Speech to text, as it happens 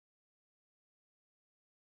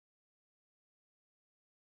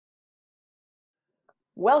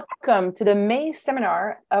Welcome to the May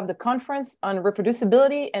seminar of the Conference on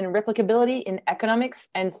Reproducibility and Replicability in Economics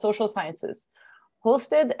and Social Sciences,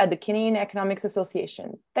 hosted at the Canadian Economics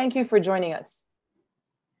Association. Thank you for joining us.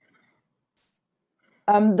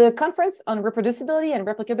 The Conference on Reproducibility and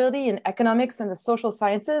Replicability in Economics and the Social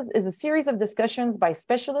Sciences is a series of discussions by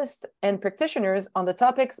specialists and practitioners on the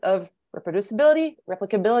topics of reproducibility,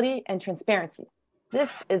 replicability, and transparency.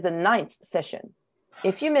 This is the 9th session.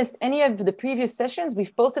 If you missed any of the previous sessions,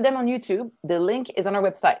 we've posted them on YouTube. The link is on our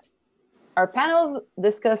website. Our panels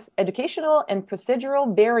discuss educational and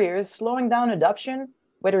procedural barriers slowing down adoption,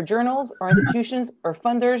 whether journals or institutions or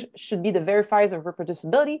funders should be the verifiers of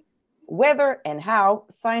reproducibility, whether and how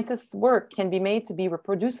scientists' work can be made to be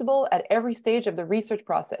reproducible at every stage of the research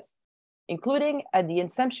process, including at the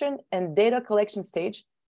inception and data collection stage,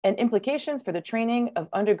 and implications for the training of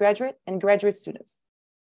undergraduate and graduate students.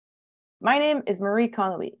 My name is Marie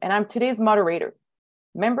Connolly, and I'm today's moderator,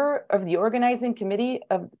 member of the organizing committee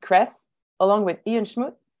of CRRESS, along with Ian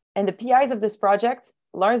Schmutt, and the PIs of this project,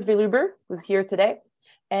 Lars Veluber, who's here today,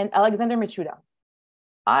 and Alexander Michuda.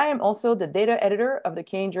 I am also the data editor of the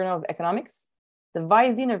Canadian Journal of Economics, the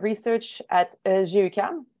Vice Dean of Research at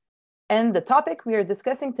UQAM, and the topic we are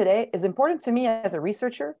discussing today is important to me as a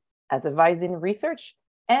researcher, as a Vice Dean of Research,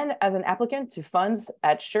 and as an applicant to funds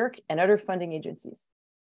at SSHRC and other funding agencies.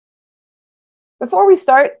 Before we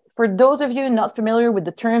start, for those of you not familiar with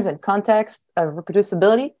the terms and context of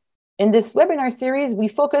reproducibility, in this webinar series, we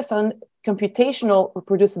focus on computational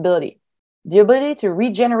reproducibility, the ability to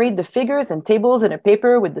regenerate the figures and tables in a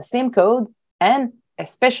paper with the same code, and,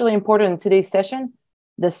 especially important in today's session,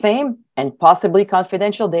 the same and possibly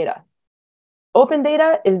confidential data. Open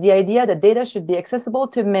data is the idea that data should be accessible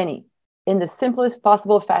to many in the simplest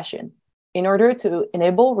possible fashion in order to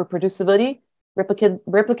enable reproducibility,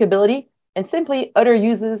 replicability, and simply other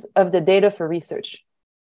uses of the data for research.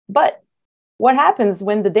 But what happens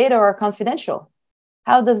when the data are confidential?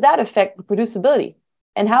 How does that affect reproducibility?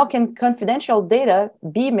 And how can confidential data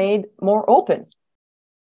be made more open?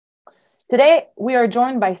 Today, we are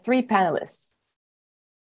joined by 3 panelists.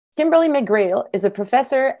 Kimberly McGrail is a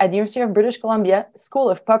professor at the University of British Columbia School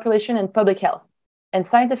of Population and Public Health and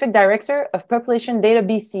Scientific Director of Population Data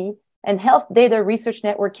BC and Health Data Research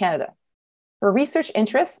Network Canada. Her research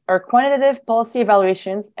interests are quantitative policy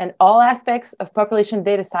evaluations and all aspects of population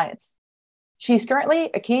data science. She's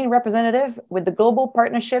currently a Canadian representative with the Global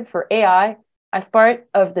Partnership for AI as part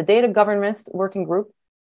of the Data Governance Working Group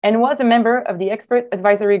and was a member of the Expert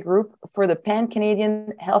Advisory Group for the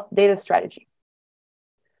Pan-Canadian Health Data Strategy.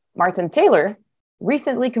 Martin Taylor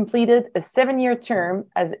recently completed a 7-year term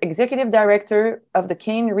as Executive Director of the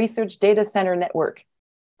Canadian Research Data Center Network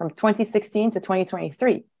from 2016 to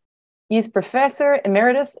 2023. He is Professor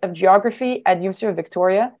Emeritus of Geography at the University of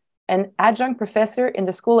Victoria and Adjunct Professor in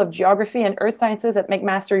the School of Geography and Earth Sciences at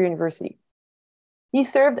McMaster University. He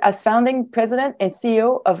served as founding president and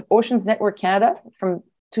CEO of Oceans Network Canada from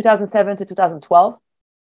 2007 to 2012.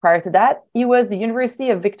 Prior to that, he was the University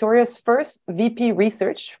of Victoria's first VP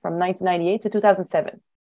Research from 1998 to 2007.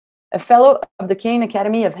 A fellow of the Canadian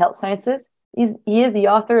Academy of Health Sciences, he is the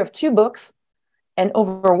author of 2 books and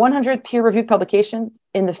over 100 peer-reviewed publications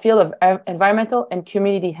in the field of environmental and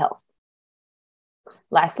community health.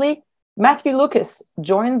 Lastly, Matthew Lucas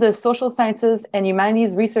joined the Social Sciences and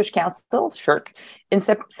Humanities Research Council, SSHRC, in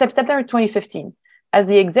September 2015 as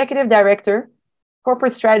the Executive Director,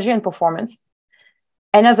 Corporate Strategy and Performance,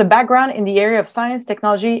 and has a background in the area of science,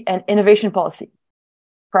 technology, and innovation policy.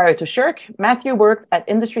 Prior to SSHRC, Matthew worked at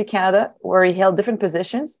Industry Canada, where he held different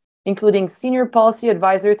positions, including Senior Policy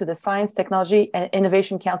Advisor to the Science, Technology, and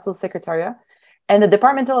Innovation Council Secretariat, and the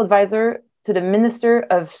Departmental Advisor to the Minister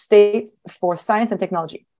of State for Science and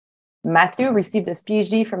Technology. Matthew received his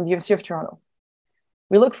PhD from the University of Toronto.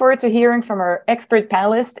 We look forward to hearing from our expert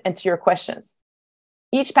panelists and to your questions.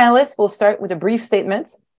 Each panelist will start with a brief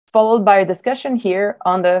statement, followed by a discussion here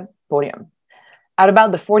on the podium. At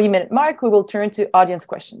about the 40-minute mark, we will turn to audience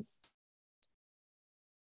questions.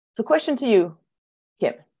 So question to you,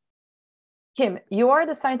 Kim. Kim, you are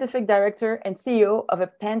the Scientific Director and CEO of a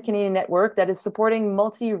Pan-Canadian network that is supporting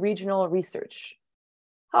multi-regional research.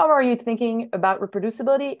 How are you thinking about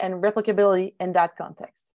reproducibility and replicability in that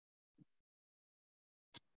context?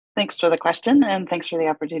 Thanks for the question, and thanks for the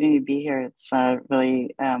opportunity to be here. It's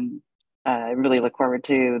really I really look forward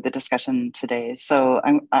to the discussion today. So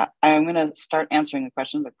I'm going to start answering the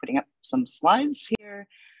question by putting up some slides here.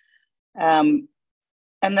 And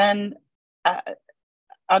then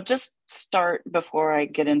I'll just start before I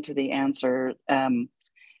get into the answer,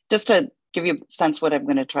 just to give you a sense what I'm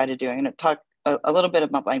going to try to do. I'm going to talk a little bit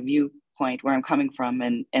about my viewpoint, where I'm coming from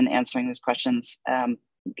in answering these questions.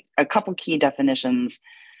 a couple key definitions,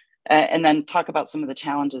 and then talk about some of the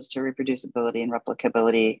challenges to reproducibility and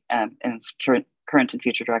replicability and current and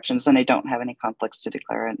future directions. And I don't have any conflicts to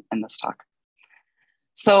declare in this talk.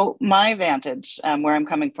 So my vantage, where I'm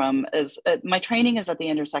coming from, is my training is at the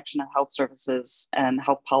intersection of health services and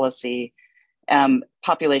health policy,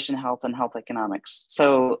 population health and health economics.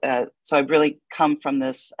 So I really come from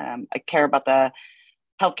this, I care about the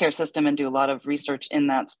healthcare system and do a lot of research in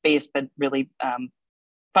that space, but really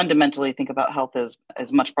fundamentally think about health as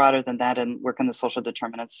much broader than that and work on the social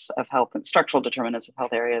determinants of health and structural determinants of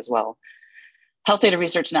health area as well. Health Data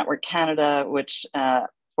Research Network Canada,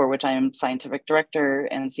 for which I am scientific director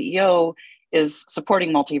and CEO, is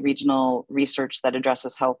supporting multi-regional research that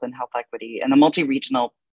addresses health and health equity. And the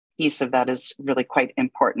multi-regional piece of that is really quite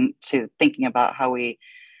important to thinking about how we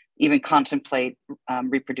even contemplate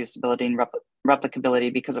reproducibility and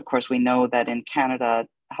replicability, because of course we know that in Canada,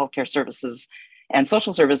 healthcare services and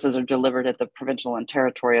social services are delivered at the provincial and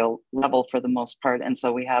territorial level for the most part. And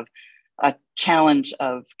so we have a challenge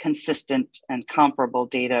of consistent and comparable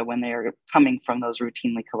data when they are coming from those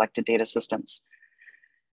routinely collected data systems.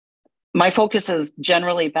 My focus has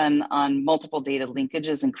generally been on multiple data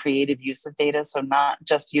linkages and creative use of data. So not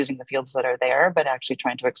just using the fields that are there, but actually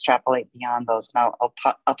trying to extrapolate beyond those. And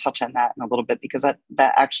I'll touch on that in a little bit, because that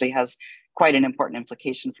actually has quite an important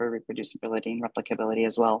implication for reproducibility and replicability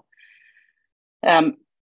as well.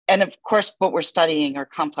 And of course, what we're studying are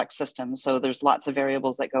complex systems. So there's lots of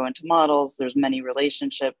variables that go into models. There's many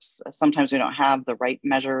relationships. Sometimes we don't have the right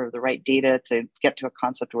measure or the right data to get to a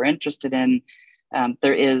concept we're interested in.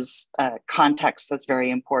 There is context that's very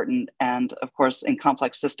important. And of course, in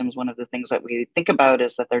complex systems, one of the things that we think about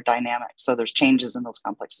is that they're dynamic. So there's changes in those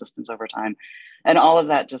complex systems over time. And all of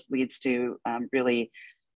that just leads to really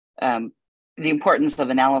the importance of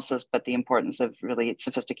analysis, but the importance of really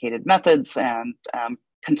sophisticated methods and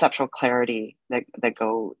conceptual clarity that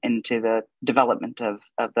go into the development of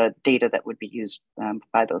the data that would be used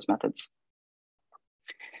by those methods.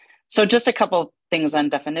 So just a couple things on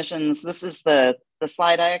definitions. This is the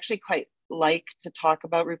slide I actually quite like to talk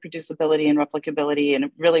about reproducibility and replicability.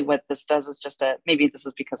 And really what this does is just maybe this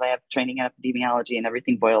is because I have training in epidemiology and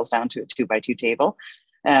everything boils down to a 2x2 table.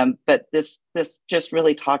 But this just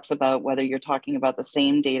really talks about whether you're talking about the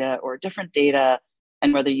same data or different data,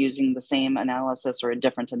 and whether using the same analysis or a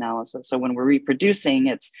different analysis. So when we're reproducing,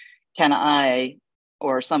 it's can I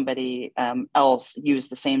or somebody else use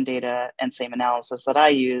the same data and same analysis that I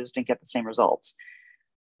used and get the same results.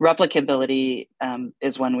 Replicability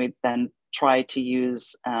is when we then try to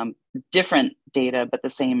use different data, but the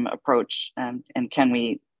same approach. And can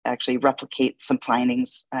we actually replicate some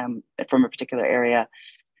findings from a particular area?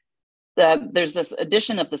 There's this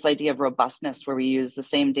addition of this idea of robustness where we use the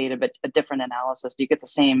same data, but a different analysis. You get the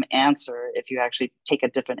same answer if you actually take a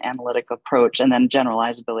different analytic approach. And then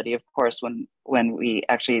generalizability, of course, when we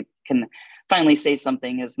actually can finally say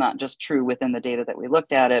something is not just true within the data that we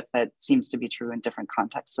looked at it, but seems to be true in different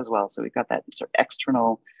contexts as well. So we've got that sort of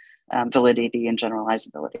external validity and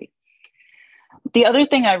generalizability. The other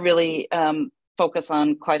thing I really focus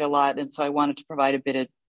on quite a lot, and so I wanted to provide a bit of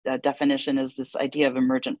definition, is this idea of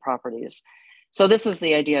emergent properties. So this is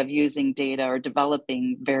the idea of using data or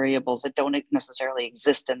developing variables that don't necessarily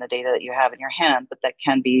exist in the data that you have in your hand, but that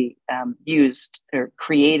can be used or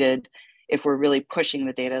created if we're really pushing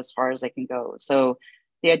the data as far as they can go. So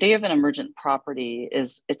the idea of an emergent property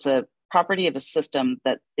is it's a property of a system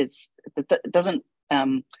that doesn't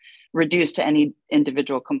reduce to any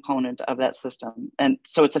individual component of that system. And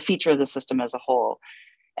so it's a feature of the system as a whole.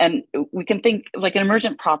 And we can think like an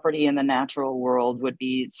emergent property in the natural world would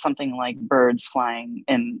be something like birds flying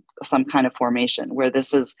in some kind of formation, where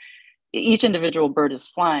this is each individual bird is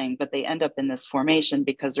flying, but they end up in this formation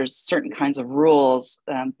because there's certain kinds of rules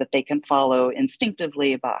that they can follow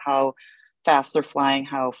instinctively about how fast they're flying,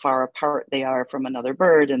 how far apart they are from another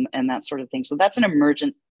bird, and that sort of thing. So that's an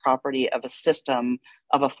emergent property of a system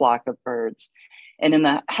of a flock of birds. And in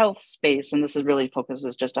the health space, and this is really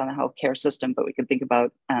focuses just on the healthcare system, but we can think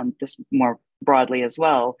about this more broadly as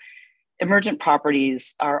well. Emergent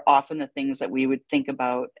properties are often the things that we would think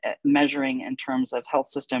about measuring in terms of health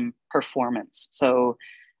system performance. So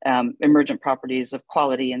emergent properties of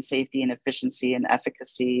quality and safety and efficiency and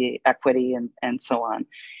efficacy, equity, and so on.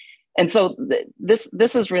 And so this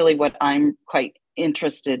is really what I'm quite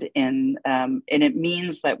interested in. And it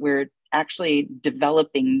means that we're actually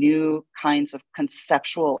developing new kinds of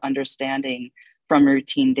conceptual understanding from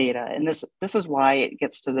routine data. And this is why it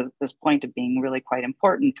gets to this point of being really quite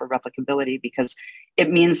important for replicability, because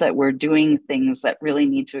it means that we're doing things that really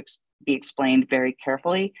need to be explained very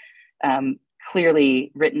carefully,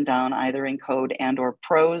 clearly written down either in code and or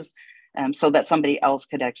prose, so that somebody else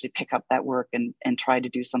could actually pick up that work and try to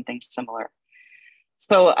do something similar.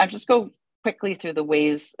 So I'll just go quickly through the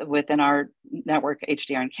ways within our network,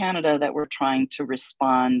 HDR in Canada, that we're trying to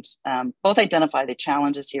respond, both identify the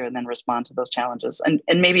challenges here and then respond to those challenges. And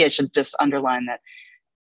maybe I should just underline that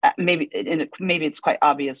maybe it's quite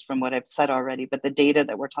obvious from what I've said already, but the data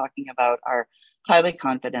that we're talking about are highly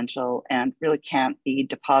confidential and really can't be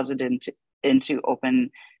deposited into open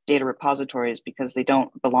data repositories because they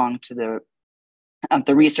don't belong to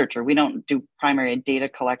the researcher. We don't do primary data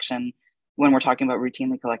collection when we're talking about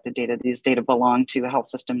routinely collected data. These data belong to health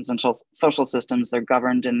systems and social systems. They're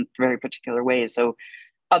governed in very particular ways. So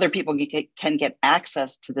other people can get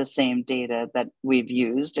access to the same data that we've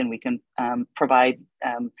used, and we can provide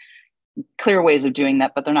clear ways of doing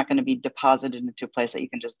that, but they're not going to be deposited into a place that you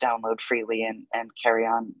can just download freely and carry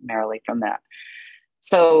on merrily from that.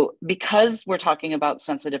 So because we're talking about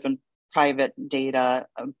sensitive and private data,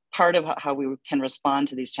 part of how we can respond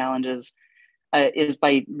to these challenges is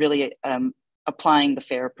by really applying the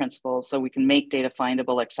FAIR principles, so we can make data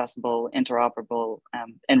findable, accessible, interoperable,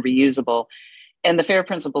 and reusable. And the FAIR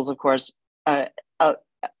principles, of course, are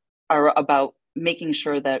about making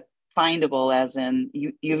sure that findable, as in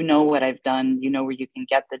you know what I've done, you know where you can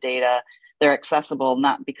get the data. They're accessible,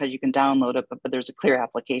 not because you can download it, but there's a clear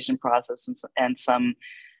application process and some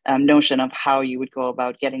notion of how you would go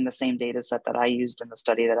about getting the same data set that I used in the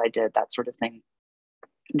study that I did, that sort of thing.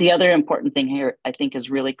 The other important thing here, I think, is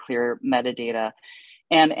really clear metadata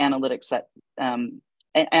and analytic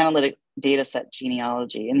data set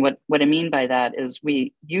genealogy. And what I mean by that is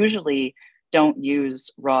we usually don't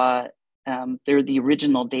use raw, they're the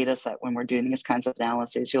original data set when we're doing these kinds of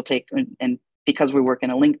analyses. You'll take, and because we work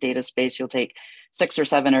in a linked data space, you'll take 6 or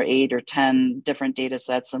 7 or 8 or 10 different data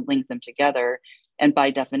sets and link them together. And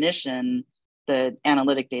by definition, the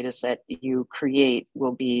analytic data set you create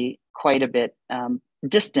will be quite a bit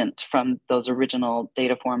distant from those original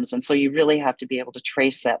data forms. And so you really have to be able to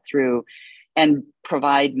trace that through and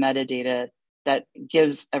provide metadata that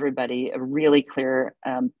gives everybody a really clear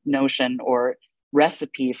notion or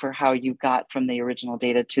recipe for how you got from the original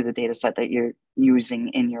data to the data set that you're using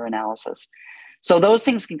in your analysis. So those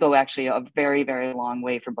things can go actually a very, very long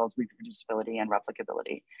way for both reproducibility and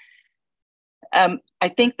replicability. I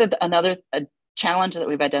think that another challenge that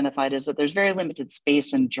we've identified is that there's very limited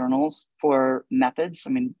space in journals for methods. I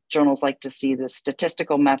mean, journals like to see the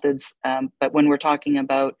statistical methods, but when we're talking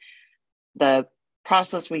about the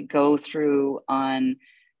process we go through on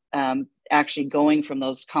actually going from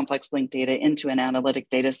those complex linked data into an analytic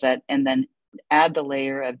data set and then add the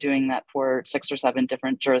layer of doing that for 6 or 7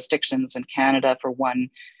 different jurisdictions in Canada for one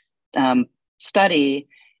study,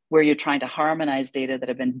 where you're trying to harmonize data that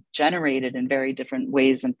have been generated in very different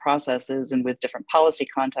ways and processes and with different policy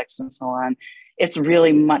contexts and so on. It's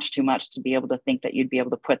really much too much to be able to think that you'd be able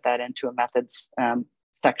to put that into a methods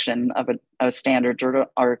section of a standard journal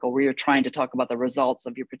article where you're trying to talk about the results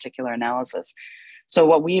of your particular analysis. So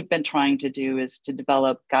what we've been trying to do is to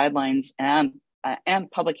develop guidelines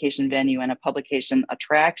and publication venue and a publication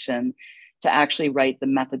attraction to actually write the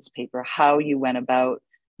methods paper, how you went about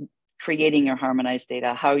creating your harmonized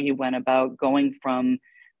data, how you went about going from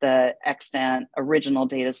the extant original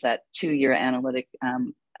data set to your analytic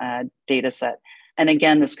data set. And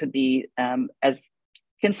again, this could be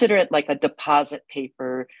consider it like a deposit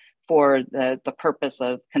paper for the purpose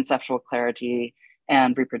of conceptual clarity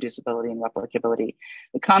and reproducibility and replicability.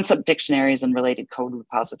 The concept dictionaries and related code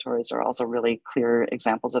repositories are also really clear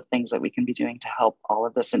examples of things that we can be doing to help all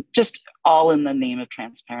of this, and just all in the name of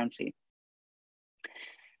transparency.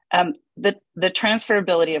 The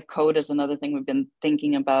transferability of code is another thing we've been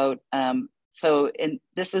thinking about.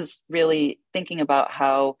 This is really thinking about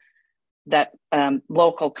how that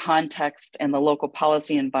local context and the local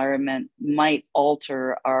policy environment might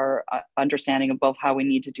alter our understanding of both how we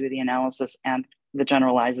need to do the analysis and the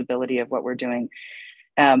generalizability of what we're doing.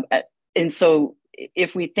 And so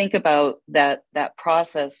if we think about that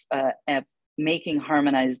process of making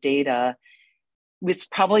harmonized data, it's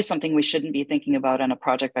probably something we shouldn't be thinking about on a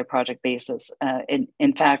project by project basis.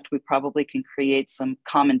 In fact, we probably can create some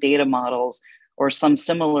common data models or some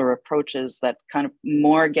similar approaches that kind of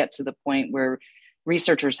more get to the point where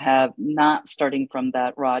researchers have not starting from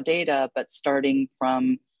that raw data, but starting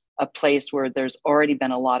from a place where there's already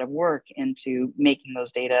been a lot of work into making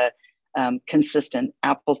those data consistent,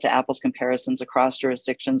 apples to apples comparisons across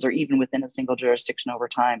jurisdictions or even within a single jurisdiction over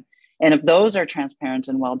time. And if those are transparent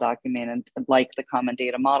and well documented, like the common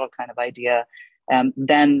data model kind of idea,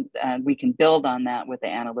 then we can build on that with the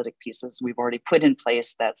analytic pieces. We've already put in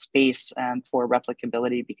place that space for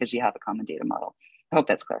replicability because you have a common data model. I hope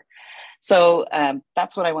that's clear. So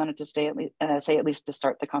that's what I wanted to say, at least to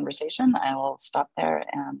start the conversation. I will stop there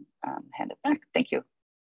and hand it back. Thank you.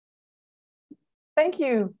 Thank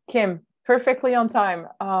you, Kim. Perfectly on time.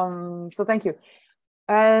 So thank you.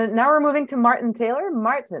 Now we're moving to Martin Taylor.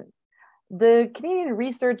 Martin, the Canadian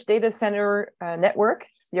Research Data Center Network,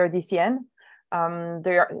 CRDCN,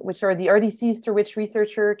 which are the RDCs through which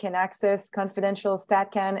researcher can access confidential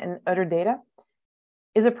StatCan and other data,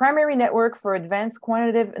 is a primary network for advanced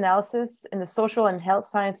quantitative analysis in the social and health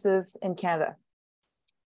sciences in Canada.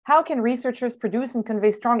 How can researchers produce and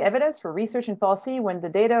convey strong evidence for research and policy when the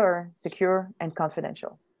data are secure and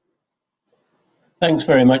confidential? Thanks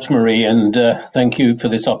very much, Marie, and thank you for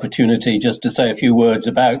this opportunity just to say a few words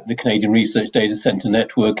about the Canadian Research Data Centre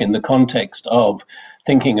Network in the context of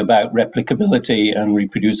thinking about replicability and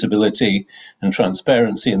reproducibility and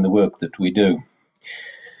transparency in the work that we do.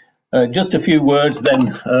 Just a few words then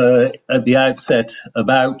at the outset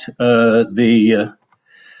about the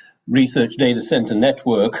Research Data Centre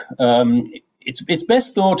Network. It's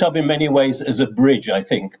best thought of in many ways as a bridge, I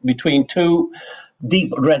think, between two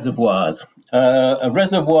deep reservoirs. A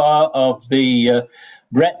reservoir of the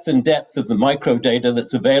breadth and depth of the microdata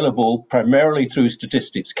that's available primarily through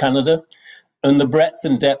Statistics Canada, and the breadth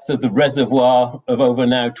and depth of the reservoir of over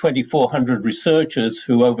now 2,400 researchers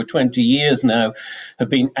who over 20 years now have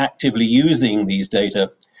been actively using these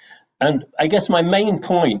data. And I guess my main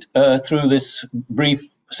point through this brief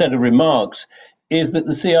set of remarks is that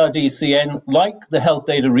the CRDCN, like the Health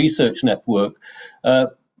Data Research Network,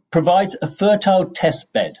 provides a fertile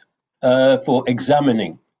test bed for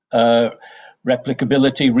examining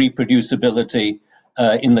replicability, reproducibility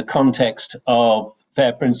in the context of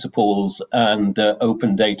FAIR principles and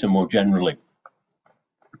open data more generally.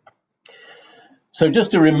 So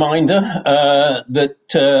just a reminder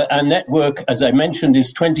that our network, as I mentioned,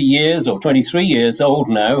 is 20 years or 23 years old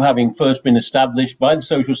now, having first been established by the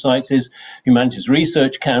Social Sciences Humanities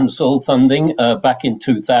Research Council funding back in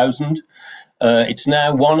 2000. It's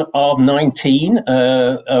now one of 19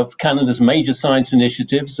 of Canada's major science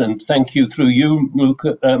initiatives, and thank you through you,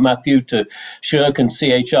 Matthew, to SSHRC and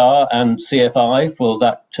CHR and CFI for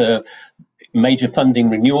that major funding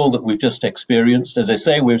renewal that we've just experienced. As I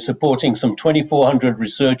say, we're supporting some 2,400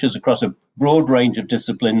 researchers across a broad range of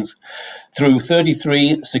disciplines through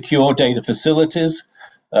 33 secure data facilities.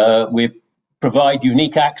 We provide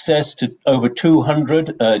unique access to over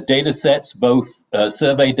 200 data sets, both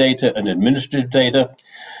survey data and administrative data.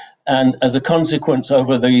 And as a consequence,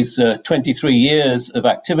 over these 23 years of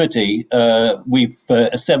activity, we've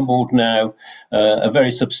assembled now a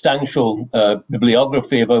very substantial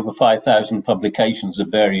bibliography of over 5,000 publications of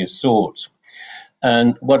various sorts.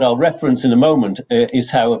 And what I'll reference in a moment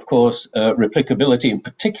is how, of course, replicability in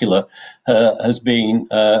particular has been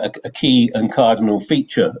a key and cardinal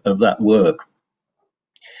feature of that work.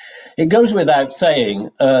 It goes without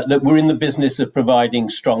saying that we're in the business of providing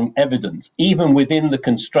strong evidence, even within the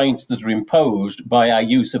constraints that are imposed by our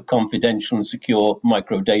use of confidential and secure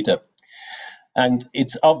microdata. And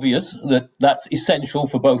it's obvious that that's essential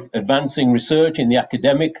for both advancing research in the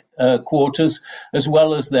academic quarters, as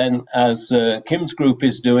well as then, as Kim's group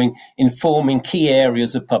is doing, informing key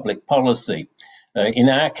areas of public policy. In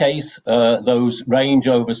our case, those range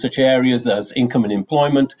over such areas as income and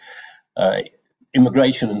employment,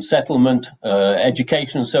 immigration and settlement,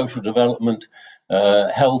 education and social development,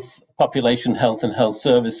 health, population health and health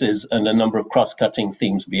services, and a number of cross-cutting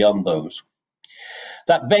themes beyond those.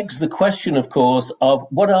 That begs the question, of course, of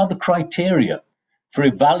what are the criteria for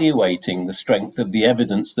evaluating the strength of the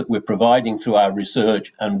evidence that we're providing through our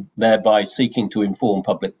research and thereby seeking to inform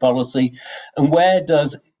public policy, and where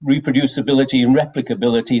does reproducibility and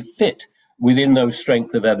replicability fit within those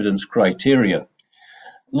strength of evidence criteria?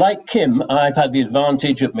 Like Kim, I've had the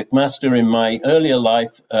advantage at McMaster in my earlier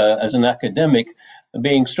life as an academic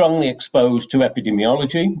being strongly exposed to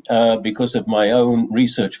epidemiology because of my own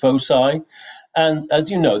research foci. And as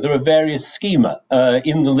you know, there are various schema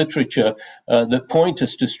in the literature that point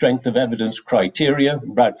us to strength of evidence criteria.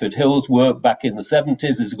 Bradford Hill's work back in the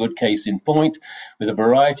 70s is a good case in point, with a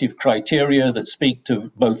variety of criteria that speak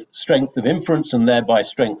to both strength of inference and thereby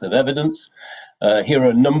strength of evidence. Here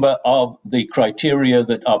are a number of the criteria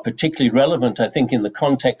that are particularly relevant, I think, in the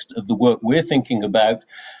context of the work we're thinking about.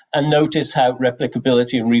 And notice how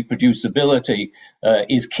replicability and reproducibility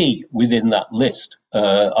is key within that list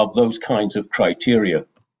of those kinds of criteria.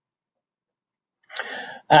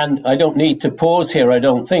 And I don't need to pause here, I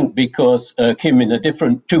don't think, because Kim, in a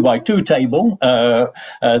different 2x2 table,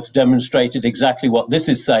 has demonstrated exactly what this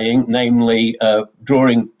is saying, namely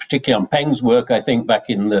drawing particularly on Peng's work, I think, back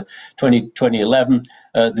in the 2011,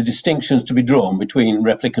 the distinctions to be drawn between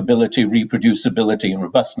replicability, reproducibility, and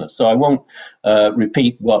robustness. So I won't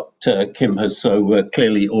repeat what Kim has so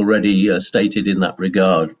clearly already stated in that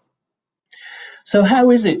regard. So how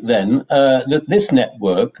is it then that this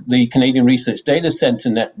network, the Canadian Research Data Centre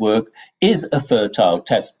Network, is a fertile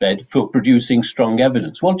testbed for producing strong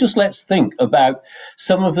evidence? Well, just let's think about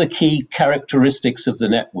some of the key characteristics of the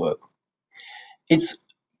network. It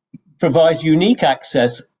provides unique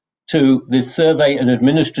access to the survey and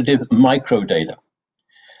administrative microdata.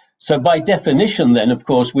 So by definition then, of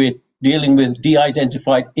course, we're dealing with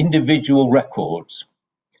de-identified individual records.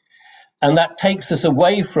 And that takes us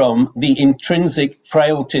away from the intrinsic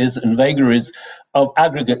frailties and vagaries of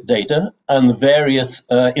aggregate data and the various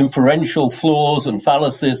inferential flaws and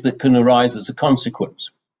fallacies that can arise as a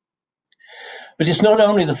consequence. But it's not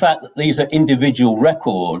only the fact that these are individual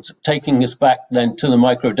records, taking us back then to the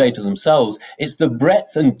microdata themselves, it's the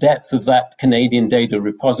breadth and depth of that Canadian data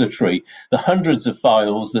repository, the hundreds of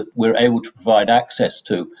files that we're able to provide access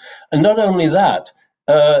to. And not only that,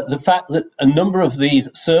 the fact that a number of these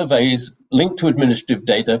surveys linked to administrative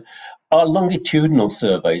data are longitudinal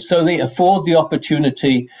surveys. So they afford the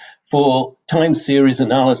opportunity for time series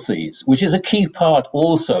analyses, which is a key part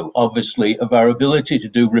also, obviously, of our ability to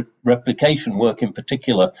do replication work in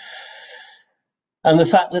particular. And the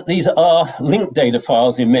fact that these are linked data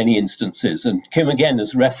files in many instances, and Kim again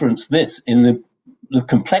has referenced this in the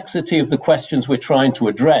complexity of the questions we're trying to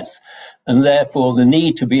address, and therefore the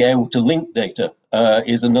need to be able to link data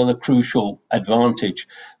is another crucial advantage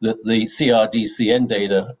that the CRDCN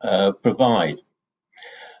data provide.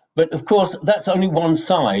 But of course, that's only one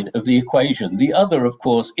side of the equation. The other, of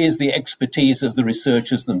course, is the expertise of the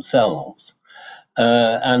researchers themselves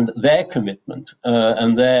and their commitment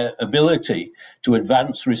and their ability to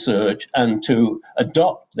advance research and to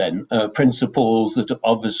adopt then principles that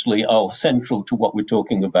obviously are central to what we're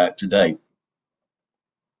talking about today.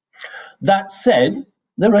 That said,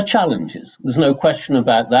 there are challenges. There's no question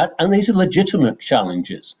about that. And these are legitimate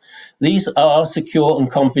challenges. These are secure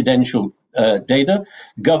and confidential data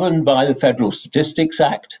governed by the Federal Statistics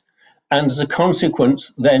Act. And as a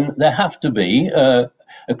consequence, then there have to be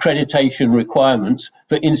accreditation requirements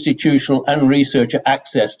for institutional and researcher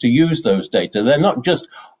access to use those data. They're not just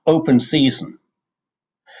open season.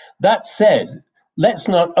 That said, let's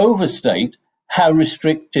not overstate how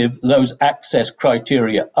restrictive those access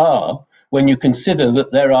criteria are when you consider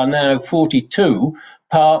that there are now 42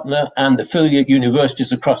 partner and affiliate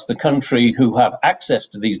universities across the country who have access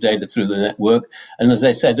to these data through the network, and as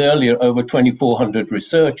I said earlier, over 2,400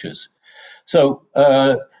 researchers. So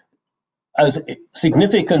as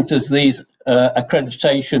significant as these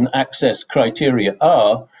accreditation access criteria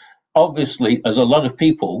are, obviously, as a lot of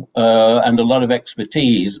people and a lot of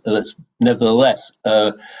expertise that's nevertheless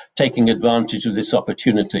taking advantage of this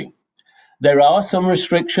opportunity. There are some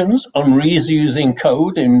restrictions on reusing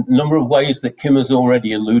code in a number of ways that Kim has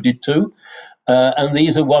already alluded to. And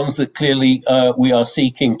these are ones that clearly we are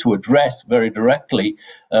seeking to address very directly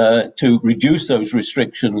to reduce those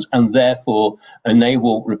restrictions and therefore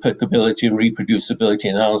enable replicability and reproducibility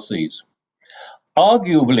analyses.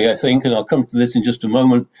 Arguably, I think, and I'll come to this in just a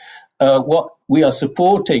moment, what we are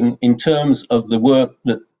supporting in terms of the work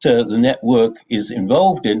that the network is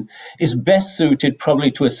involved in is best suited probably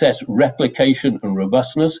to assess replication and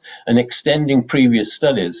robustness and extending previous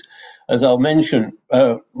studies. As I'll mention,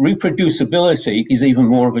 reproducibility is even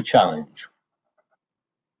more of a challenge.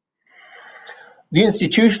 The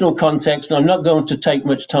institutional context, and I'm not going to take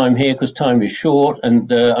much time here because time is short,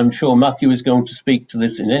 and I'm sure Matthew is going to speak to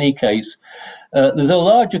this in any case. There's a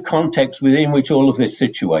larger context within which all of this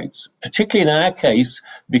situates, particularly in our case,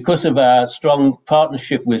 because of our strong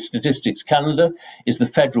partnership with Statistics Canada, is the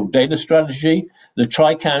federal data strategy, the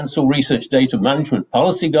Tri-Council Research Data Management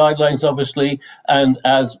Policy Guidelines, obviously, and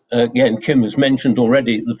as, again, Kim has mentioned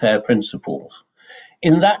already, the FAIR principles.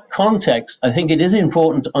 In that context, I think it is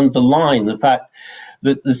important to underline the fact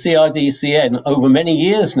that the CRDCN over many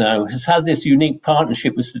years now has had this unique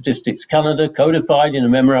partnership with Statistics Canada, codified in a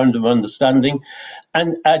memorandum of understanding,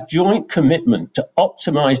 and a joint commitment to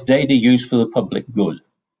optimize data use for the public good.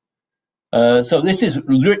 So this is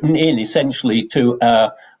written in essentially to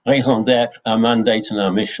our raison d'etre, our mandate and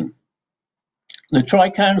our mission. The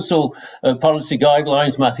Tri-Council policy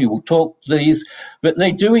guidelines, Matthew will talk to these, but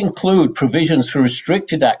they do include provisions for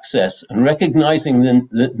restricted access and recognizing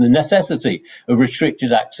the necessity of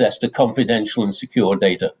restricted access to confidential and secure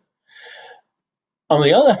data. On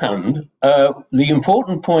the other hand, the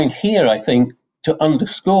important point here, I think, to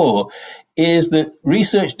underscore is that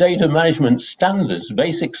research data management standards,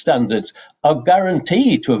 basic standards, are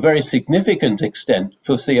guaranteed to a very significant extent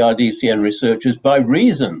for CRDCN researchers by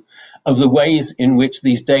reason of the ways in which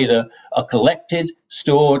these data are collected,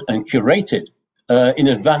 stored, and curated in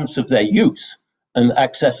advance of their use and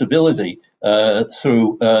accessibility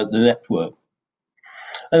through the network.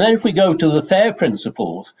 And then if we go to the FAIR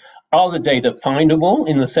principles, are the data findable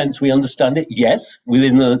in the sense we understand it? Yes,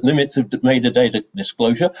 within the limits of metadata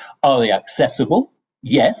disclosure. Are they accessible?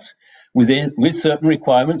 Yes, with certain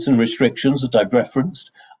requirements and restrictions that I've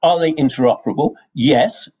referenced. Are they interoperable?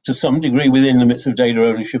 Yes, to some degree within limits of data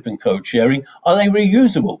ownership and code sharing. Are they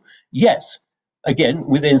reusable? Yes, again,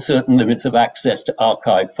 within certain limits of access to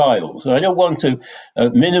archive files. And I don't want to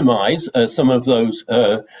minimize some of those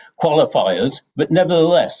qualifiers, but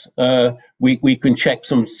nevertheless, we can check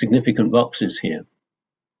some significant boxes here.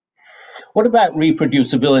 What about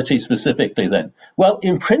reproducibility specifically then? Well,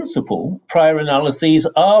 in principle, prior analyses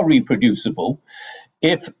are reproducible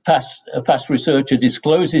if a past researcher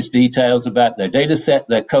discloses details about their data set,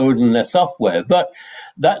 their code, and their software. But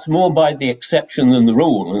that's more by the exception than the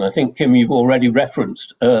rule. And I think, Kim, you've already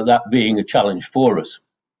referenced that being a challenge for us.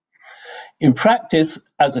 In practice,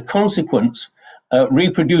 as a consequence,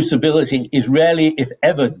 reproducibility is rarely, if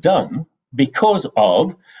ever, done because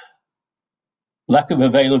of lack of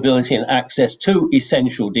availability and access to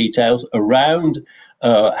essential details around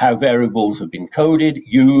how variables have been coded,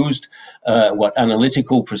 used, what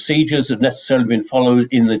analytical procedures have necessarily been followed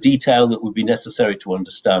in the detail that would be necessary to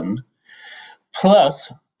understand.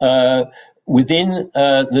 Plus, within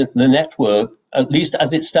the network, at least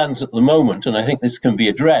as it stands at the moment, and I think this can be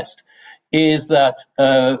addressed, is that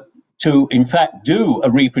to, in fact, do a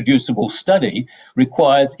reproducible study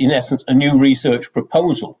requires, in essence, a new research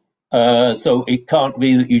proposal. So it can't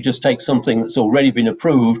be that you just take something that's already been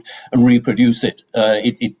approved and reproduce it.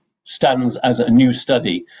 It stands as a new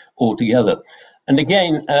study altogether. And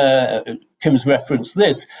again, Kim's referenced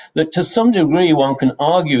this, that to some degree one can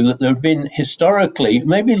argue that there have been historically,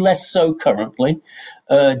 maybe less so currently,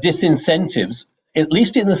 disincentives, at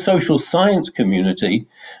least in the social science community,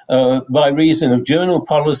 by reason of journal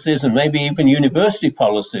policies and maybe even university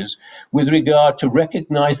policies with regard to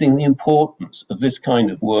recognizing the importance of this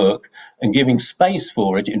kind of work and giving space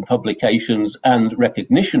for it in publications and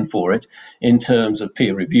recognition for it in terms of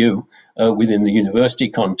peer review within the university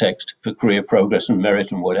context for career progress and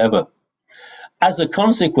merit and whatever. As a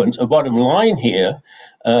consequence, a bottom line here,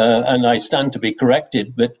 and I stand to be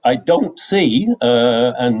corrected, but I don't see,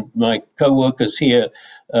 and my co-workers here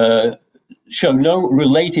show no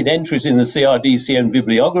related entries in the CRDCN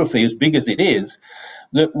bibliography, as big as it is,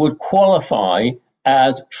 that would qualify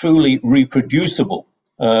as truly reproducible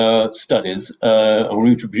studies or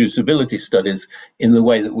reproducibility studies in the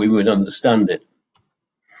way that we would understand it.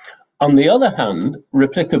 On the other hand,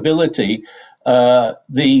 replicability,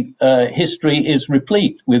 the history is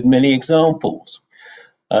replete with many examples,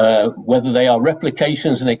 whether they are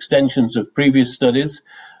replications and extensions of previous studies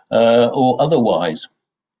or otherwise.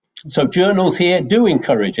 So journals here do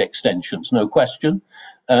encourage extensions, no question,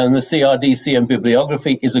 and the CRDCN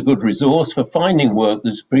bibliography is a good resource for finding work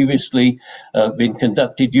that's previously been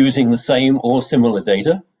conducted using the same or similar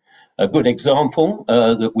data. A good example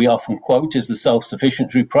that we often quote is the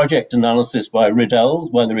self-sufficiency project analysis by the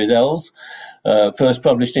Riddells, first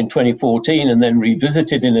published in 2014 and then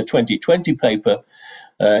revisited in a 2020 paper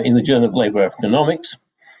in the Journal of Labour Economics.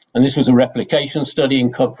 And this was a replication study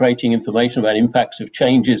incorporating information about impacts of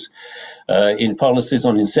changes in policies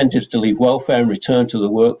on incentives to leave welfare and return to the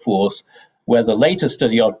workforce, where the later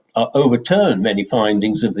study overturned many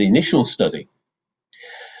findings of the initial study.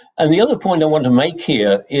 And the other point I want to make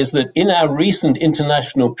here is that in our recent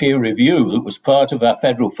international peer review that was part of our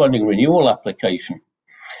federal funding renewal application,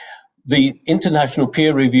 the international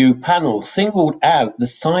peer review panel singled out the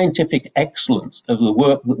scientific excellence of the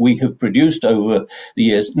work that we have produced over the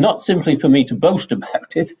years, not simply for me to boast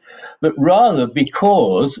about it, but rather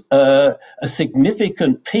because a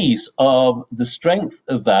significant piece of the strength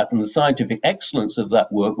of that and the scientific excellence of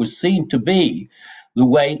that work was seen to be the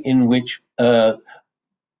way in which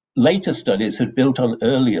later studies had built on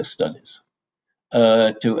earlier studies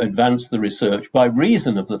to advance the research by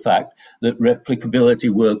reason of the fact that replicability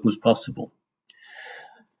work was possible.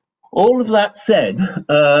 All of that said,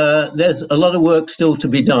 there's a lot of work still to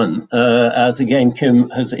be done, as again Kim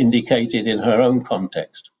has indicated in her own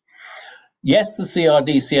context. Yes, the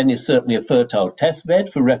CRDCN is certainly a fertile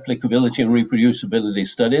testbed for replicability and reproducibility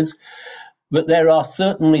studies, but there are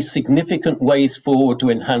certainly significant ways forward to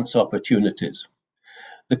enhance opportunities.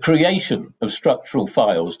 the creation of structural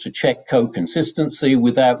files to check code consistency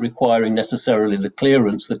without requiring necessarily the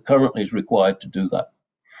clearance that currently is required to do that.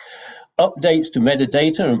 Updates to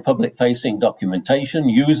metadata and public-facing documentation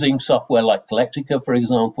using software like Collectica, for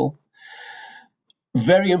example.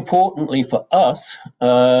 Very importantly for us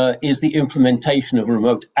is the implementation of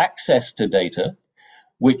remote access to data,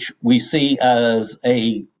 which we see as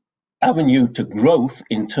an avenue to growth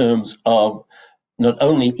in terms of not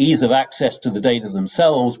only ease of access to the data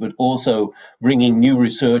themselves, but also bringing new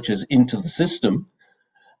researchers into the system.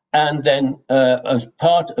 And then as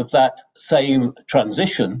part of that same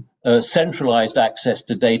transition, centralized access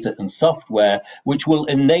to data and software, which will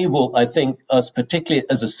enable, I think, us, particularly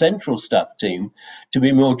as a central staff team, to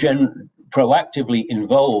be more proactively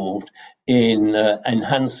involved in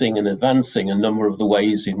enhancing and advancing a number of the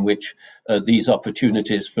ways in which these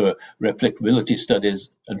opportunities for replicability studies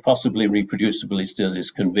and possibly reproducibility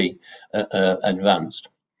studies can be advanced.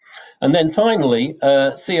 And then finally,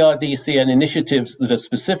 CRDCN initiatives that are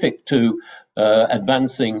specific to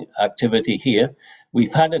advancing activity here.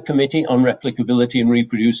 We've had a committee on replicability and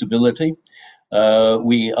reproducibility.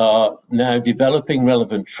 We are now developing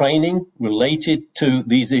relevant training related to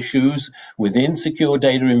these issues within secure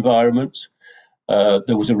data environments.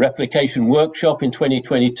 There was a replication workshop in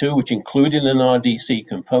 2022, which included an RDC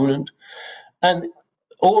component. And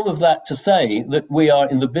all of that to say that we are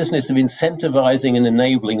in the business of incentivizing and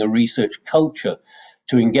enabling a research culture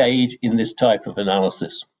to engage in this type of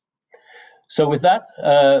analysis. So with that,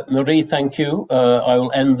 Marie, thank you. I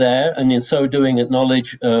will end there, and in so doing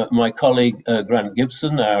acknowledge my colleague Grant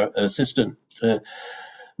Gibson, our Assistant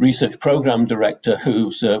Research Program Director,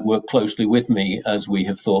 who's worked closely with me as we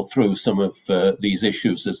have thought through some of these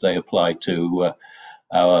issues as they apply to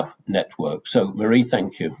our network. So Marie,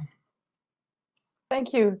 thank you.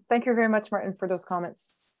 Thank you. Thank you very much, Martin, for those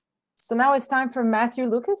comments. So now it's time for Matthew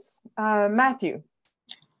Lucas. Matthew,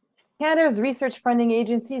 Canada's research funding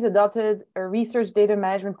agencies adopted a research data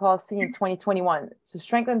management policy in 2021 to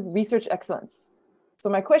strengthen research excellence. So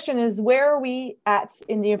my question is, where are we at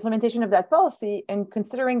in the implementation of that policy? And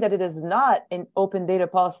considering that it is not an open data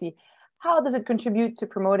policy, how does it contribute to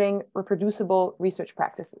promoting reproducible research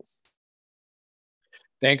practices?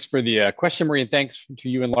 Thanks for the question, Marie, and thanks to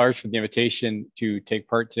you and Lars for the invitation to take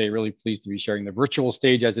part today. Really pleased to be sharing the virtual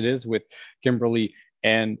stage as it is with Kimberly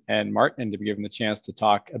and Martin, and to be given the chance to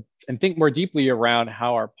talk and think more deeply around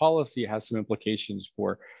how our policy has some implications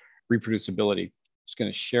for reproducibility. Just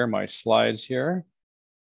going to share my slides here.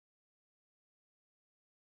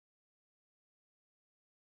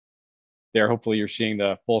 There, hopefully you're seeing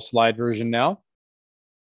the full slide version now.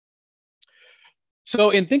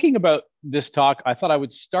 So in thinking about this talk, I thought I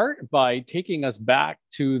would start by taking us back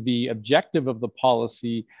to the objective of the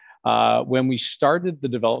policy when we started the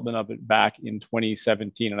development of it back in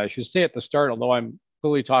 2017. And I should say at the start, although I'm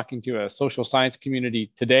clearly talking to a social science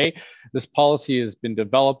community today, this policy has been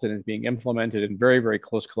developed and is being implemented in very, very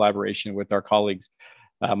close collaboration with our colleagues,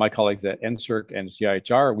 my colleagues at NSERC and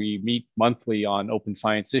CIHR. We meet monthly on open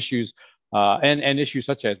science issues and issues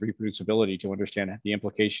such as reproducibility to understand the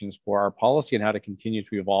implications for our policy and how to continue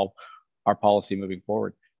to evolve our policy moving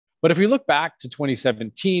forward. But if we look back to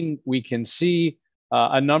 2017, we can see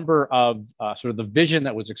a number of sort of the vision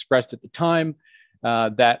that was expressed at the time,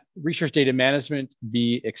 that research data management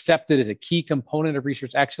be accepted as a key component of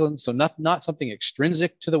research excellence. So not something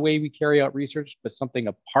extrinsic to the way we carry out research, but something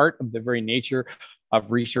a part of the very nature of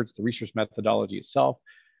research, the research methodology itself.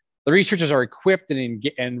 The researchers are equipped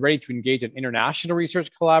and ready to engage in international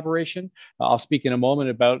research collaboration. I'll speak in a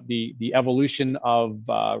moment about the evolution of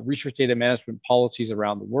research data management policies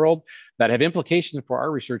around the world that have implications for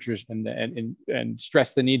our researchers and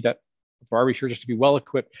stress the need that for our researchers to be well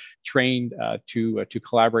equipped, trained to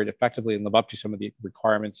collaborate effectively and live up to some of the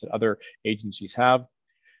requirements that other agencies have.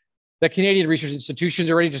 The Canadian research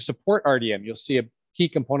institutions are ready to support RDM. You'll see a key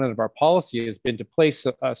component of our policy has been to place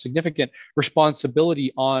a significant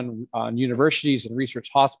responsibility on universities and research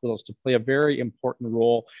hospitals to play a very important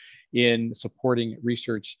role in supporting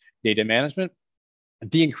research data management.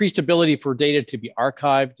 The increased ability for data to be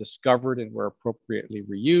archived, discovered, and where appropriately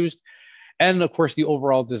reused. And of course, the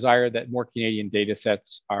overall desire that more Canadian data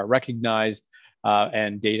sets are recognized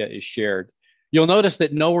and data is shared. You'll notice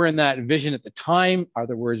that nowhere in that vision at the time are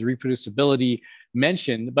the words reproducibility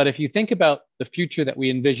mentioned, but if you think about the future that we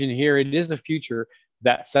envision here, it is a future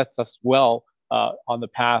that sets us well on the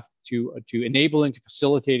path to enabling, to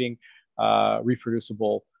facilitating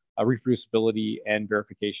reproducibility and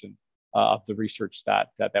verification of the research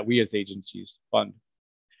that we as agencies fund.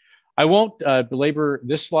 I won't belabor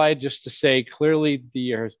this slide, just to say clearly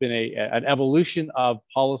there has been an evolution of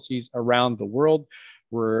policies around the world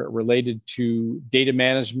were related to data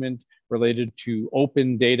management, related to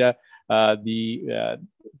open data. The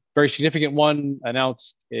very significant one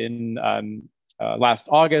announced in last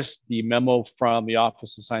August, the memo from the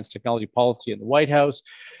Office of Science Technology Policy in the White House,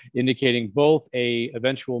 indicating both a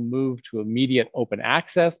eventual move to immediate open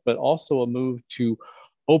access, but also a move to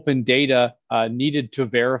open data needed to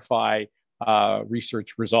verify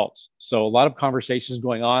research results. So a lot of conversations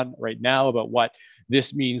going on right now about what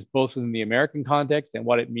this means both in the American context and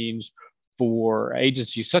what it means for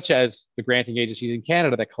agencies such as the granting agencies in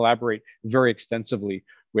Canada that collaborate very extensively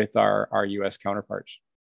with our US counterparts.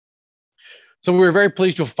 So we were very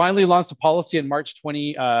pleased to have finally launched the policy in March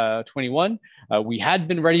 2021. We had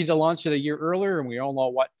been ready to launch it a year earlier, and we all know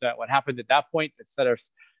what happened at that point. It set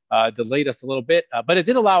us, delayed us a little bit, but it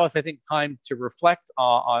did allow us, I think, time to reflect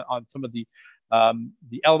on some of the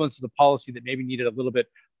elements of the policy that maybe needed a little bit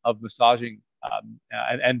of massaging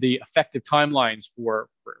and the effective timelines for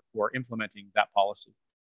implementing that policy.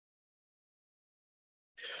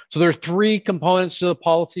 So there are three components to the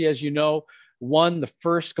policy, as you know. One, the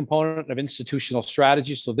first component of institutional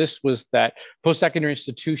strategy. So this was that post-secondary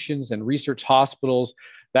institutions and research hospitals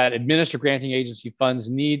that administer granting agency funds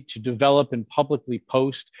need to develop and publicly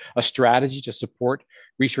post a strategy to support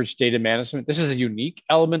research data management. This is a unique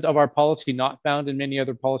element of our policy, not found in many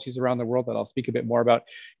other policies around the world that I'll speak a bit more about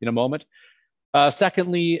in a moment.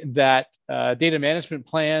 Secondly, that data management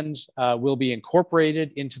plans will be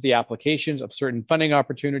incorporated into the applications of certain funding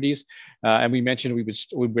opportunities. And we mentioned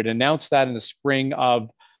we would announce that in the spring of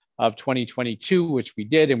 2022, which we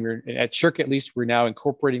did. And we're at SSHRC, at least, we're now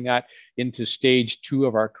incorporating that into stage 2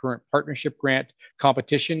 of our current partnership grant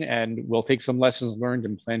competition. And we'll take some lessons learned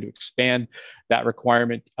and plan to expand that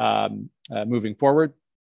requirement moving forward.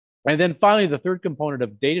 And then finally, the third component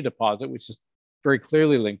of data deposit, which is very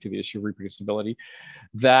clearly linked to the issue of reproducibility,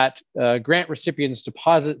 that grant recipients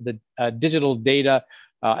deposit the digital data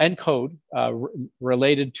and code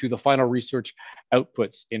related to the final research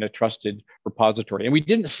outputs in a trusted repository. And we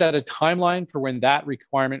didn't set a timeline for when that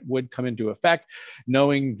requirement would come into effect,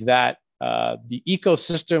 knowing that the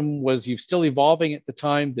ecosystem was still evolving at the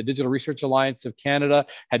time. The Digital Research Alliance of Canada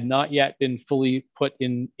had not yet been fully put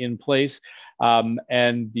in place,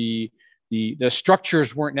 and the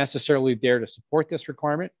structures weren't necessarily there to support this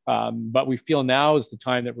requirement, but we feel now is the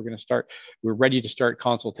time that we're ready to start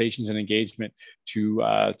consultations and engagement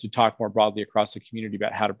to talk more broadly across the community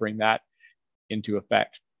about how to bring that into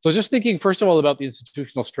effect. So just thinking, first of all, about the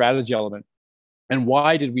institutional strategy element, and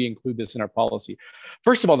why did we include this in our policy?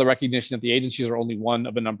 First of all, the recognition that the agencies are only one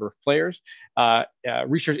of a number of players.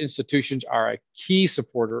 Research institutions are a key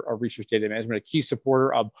supporter of research data management, a key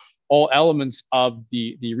supporter of all elements of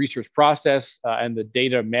the research process and the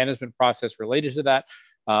data management process related to that,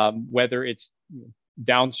 whether it's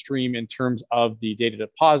downstream in terms of the data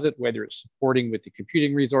deposit, whether it's supporting with the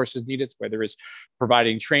computing resources needed, whether it's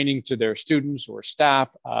providing training to their students or staff,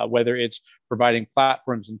 whether it's providing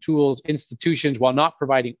platforms and tools. Institutions, while not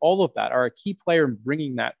providing all of that, are a key player in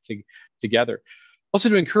bringing that together. Also,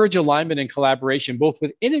 to encourage alignment and collaboration, both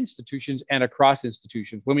within institutions and across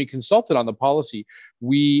institutions. When we consulted on the policy,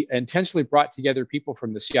 we intentionally brought together people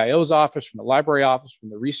from the CIO's office, from the library office, from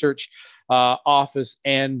the research office,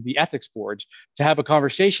 and the ethics boards to have a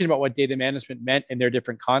conversation about what data management meant in their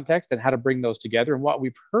different contexts and how to bring those together. And what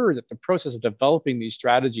we've heard that the process of developing these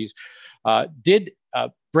strategies did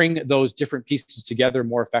bring those different pieces together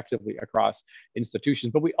more effectively across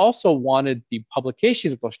institutions. But we also wanted the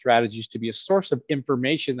publication of those strategies to be a source of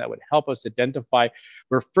information that would help us identify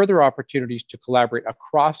where further opportunities to collaborate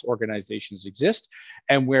across organizations exist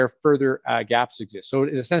and where further gaps exist. So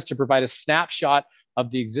in a sense, to provide a snapshot of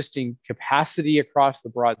the existing capacity across the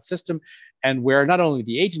broad system and where not only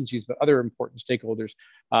the agencies, but other important stakeholders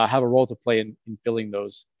have a role to play in filling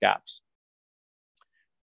those gaps.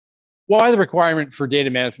 Why the requirement for data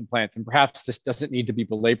management plans? And perhaps this doesn't need to be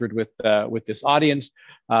belabored with this audience,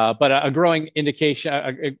 but a growing indication,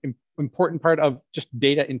 an important part of just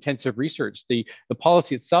data-intensive research. The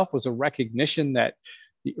policy itself was a recognition that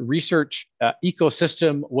the research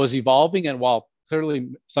ecosystem was evolving, and while clearly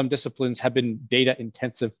some disciplines have been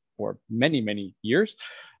data-intensive for many, many years,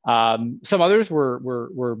 some others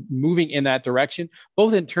were moving in that direction,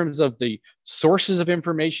 both in terms of the sources of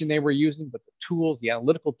information they were using, but the tools, the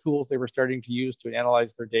analytical tools they were starting to use to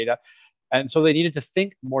analyze their data. And so they needed to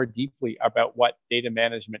think more deeply about what data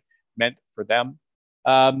management meant for them.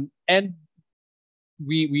 And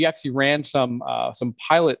we actually ran some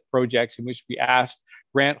pilot projects in which we asked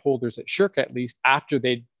grant holders at SSHRC, at least, after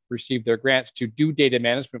they'd received their grants to do data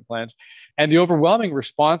management plans. And the overwhelming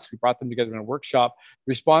response, we brought them together in a workshop,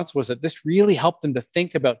 the response was that this really helped them to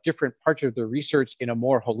think about different parts of their research in a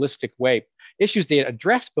more holistic way. Issues they had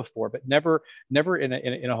addressed before, but never in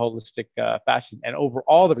a holistic fashion. And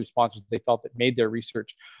overall, the responses they felt that made their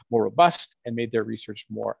research more robust and made their research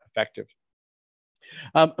more effective.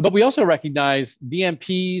 But we also recognize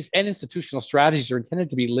DMPs and institutional strategies are intended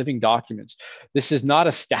to be living documents. This is not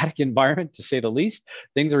a static environment, to say the least.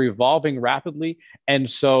 Things are evolving rapidly. And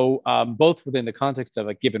so both within the context of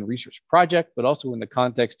a given research project, but also in the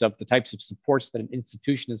context of the types of supports that an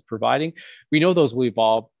institution is providing, we know those will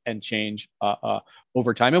evolve and change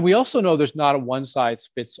over time. And we also know there's not a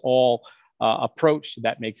one-size-fits-all approach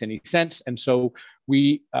that makes any sense. And so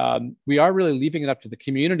we are really leaving it up to the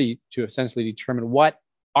community to essentially determine what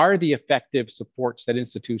are the effective supports that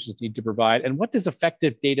institutions need to provide, and what does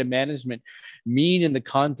effective data management mean in the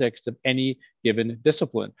context of any given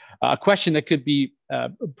discipline? A question that could be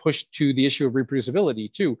pushed to the issue of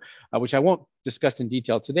reproducibility too, which I won't discuss in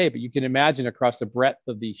detail today, but you can imagine across the breadth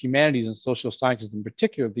of the humanities and social sciences in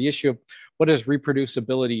particular, the issue of what does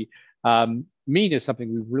reproducibility mean is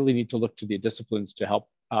something we really need to look to the disciplines to help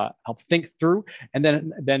think through, and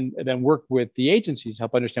then work with the agencies to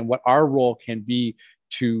help understand what our role can be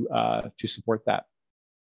to support that.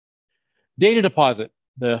 Data deposit,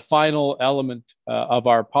 the final element of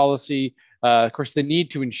our policy. Of course, the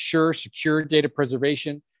need to ensure secure data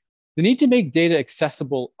preservation, the need to make data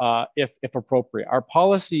accessible if appropriate. Our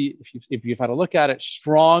policy, if you've had a look at it,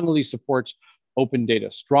 strongly supports open data,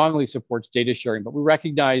 strongly supports data sharing, but we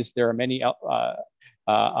recognize there are many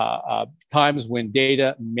times when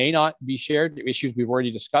data may not be shared, issues we've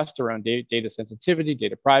already discussed around data sensitivity,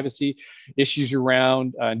 data privacy, issues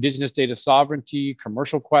around indigenous data sovereignty,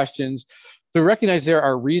 commercial questions. So we recognize there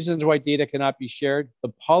are reasons why data cannot be shared. The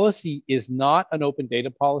policy is not an open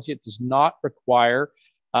data policy. It does not require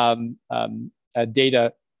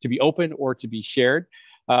data to be open or to be shared.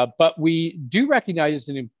 But we do recognize it's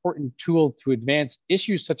an important tool to advance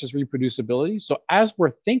issues such as reproducibility. So as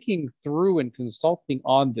we're thinking through and consulting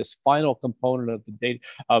on this final component of the data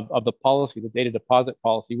of the policy, the data deposit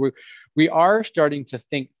policy, we are starting to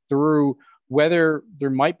think through whether there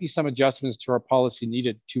might be some adjustments to our policy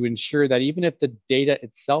needed to ensure that even if the data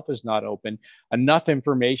itself is not open, enough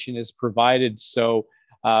information is provided so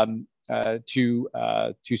to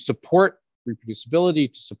support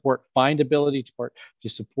reproducibility, to support findability, to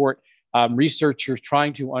support researchers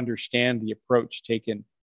trying to understand the approach taken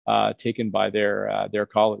by their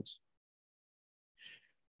colleagues.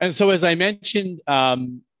 And so, as I mentioned,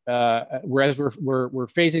 whereas we're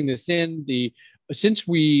phasing this in, since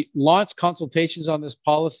we launched consultations on this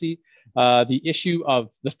policy, the issue of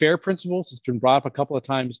the FAIR principles has been brought up a couple of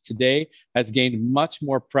times today, has gained much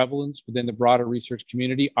more prevalence within the broader research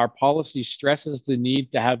community. Our policy stresses the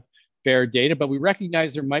need to have fair data, but we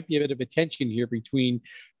recognize there might be a bit of a tension here between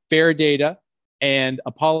fair data and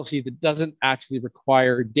a policy that doesn't actually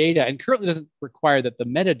require data and currently doesn't require that the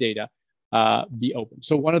metadata be open.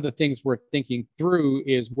 So one of the things we're thinking through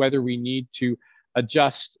is whether we need to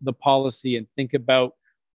adjust the policy and think about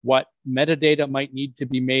what metadata might need to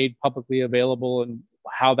be made publicly available and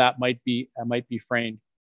how that might be framed.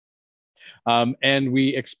 And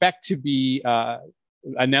we expect to be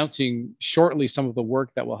announcing shortly some of the work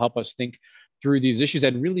that will help us think through these issues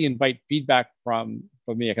and really invite feedback from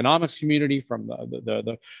the economics community, from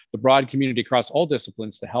the broad community across all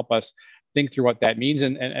disciplines to help us think through what that means.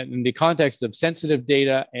 And in the context of sensitive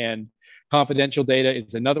data and confidential data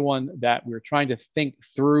is another one that we're trying to think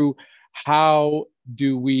through. How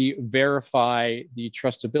do we verify the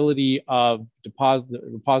trustability of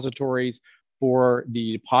repositories for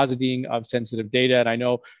the depositing of sensitive data? And I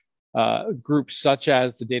know groups such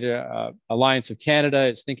as the Data Alliance of Canada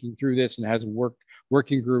is thinking through this and has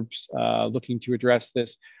working groups looking to address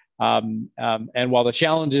this. And while the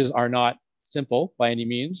challenges are not simple by any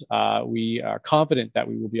means, we are confident that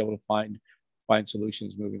we will be able to find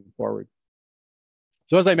solutions moving forward.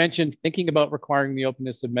 So as I mentioned, thinking about requiring the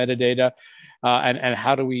openness of metadata and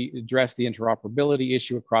how do we address the interoperability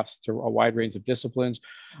issue across a wide range of disciplines,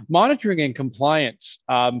 monitoring and compliance,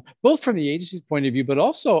 both from the agency's point of view, but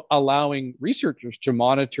also allowing researchers to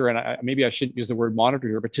monitor, and maybe I shouldn't use the word monitor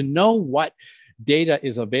here, but to know what data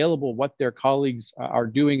is available, what their colleagues are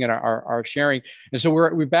doing and are sharing. And so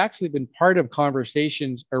we've actually been part of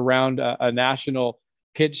conversations around a national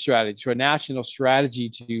PID strategy, so a national strategy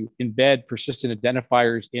to embed persistent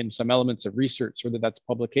identifiers in some elements of research, whether that's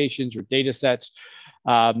publications or data sets,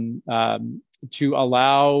 to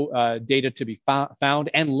allow data to be found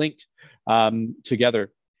and linked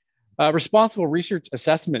together. Responsible research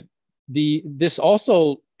assessment. This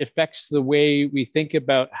also affects the way we think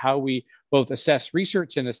about how we both assess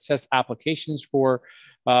research and assess applications for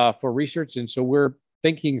research. And so we're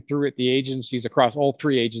thinking through at the agencies, across all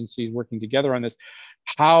three agencies working together on this,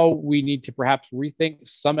 how we need to perhaps rethink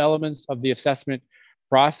some elements of the assessment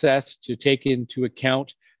process to take into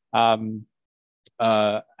account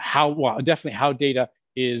definitely how data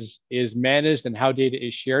is managed and how data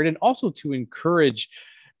is shared, and also to encourage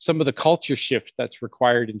some of the culture shift that's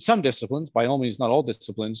required in some disciplines, by all means, not all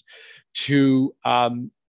disciplines, to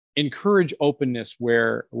encourage openness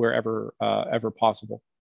wherever ever possible.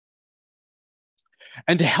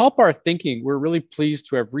 And to help our thinking, we're really pleased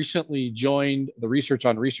to have recently joined the Research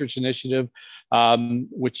on Research initiative,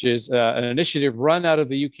 which is an initiative run out of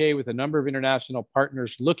the UK with a number of international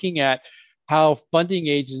partners looking at how funding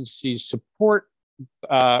agencies support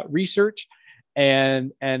research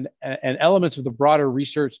and elements of the broader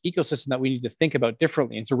research ecosystem that we need to think about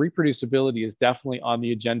differently. And so reproducibility is definitely on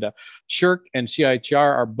the agenda. SSHRC and CIHR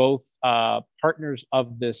are both partners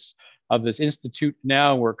of this institute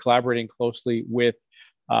now. We're collaborating closely with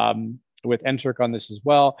NSERC on this as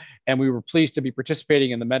well. And we were pleased to be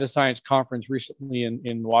participating in the Meta Science Conference recently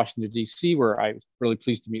in Washington, D.C., where I was really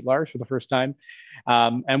pleased to meet Lars for the first time,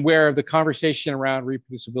 and where the conversation around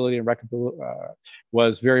reproducibility and replicability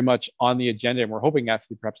was very much on the agenda. And we're hoping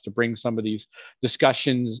actually perhaps to bring some of these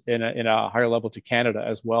discussions in a higher level to Canada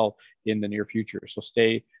as well in the near future. So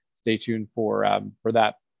stay tuned for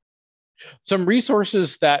that. Some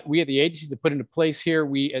resources that we at the agencies have put into place here.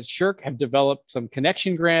 We at SSHRC have developed some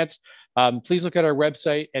connection grants. Please look at our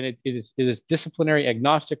website, and it is disciplinary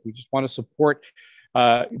agnostic. We just want to support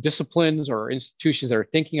disciplines or institutions that are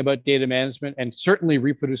thinking about data management, and certainly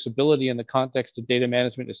reproducibility in the context of data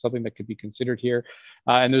management is something that could be considered here.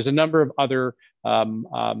 And there's a number of other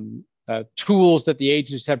tools that the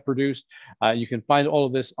agencies have produced. You can find all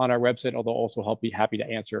of this on our website, although also I'll be happy to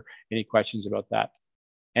answer any questions about that.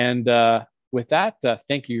 And with that,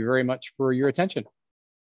 thank you very much for your attention.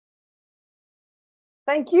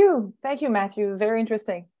 Thank you, Matthew. Very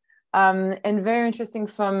interesting, and very interesting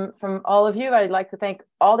from all of you. I'd like to thank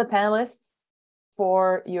all the panelists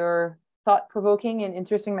for your thought-provoking and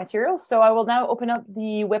interesting material. So I will now open up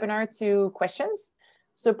the webinar to questions.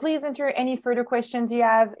 So please enter any further questions you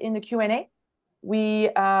have in the Q&A. We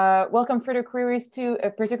welcome further queries to a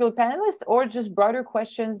particular panelist or just broader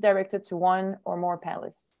questions directed to one or more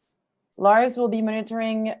panelists. Lars will be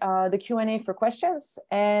monitoring the Q&A for questions,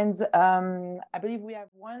 and I believe we have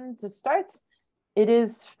one to start. It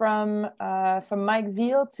is from Mike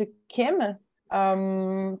Veal to Kim.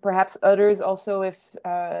 Perhaps others also, if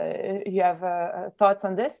you have thoughts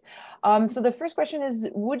on this. So the first question is,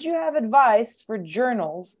 would you have advice for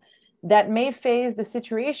journals that may face the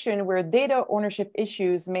situation where data ownership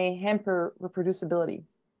issues may hamper reproducibility?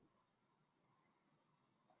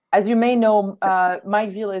 As you may know,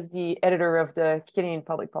 Mike Veal is the editor of the Canadian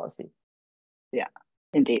Public Policy. Yeah,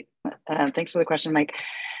 indeed. Thanks for the question, Mike.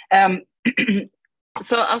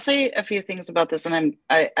 So I'll say a few things about this, and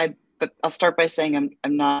but I'll start by saying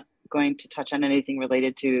I'm not going to touch on anything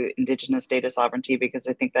related to Indigenous data sovereignty, because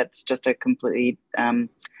I think that's just a completely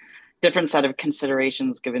different set of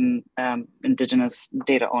considerations given Indigenous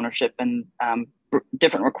data ownership and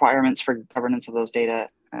different requirements for governance of those data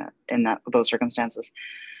in those circumstances.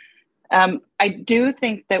 I do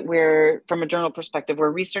think that from a journal perspective,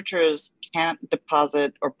 where researchers can't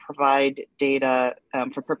deposit or provide data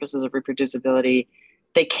for purposes of reproducibility,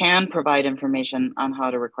 they can provide information on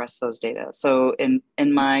how to request those data. So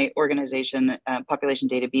in my organization, Population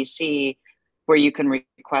Data BC, where you can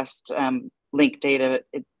request linked data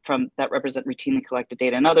that represent routinely collected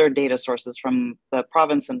data and other data sources from the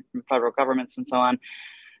province and from federal governments and so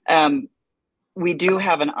on. We do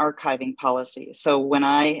have an archiving policy. So when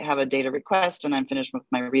I have a data request and I'm finished with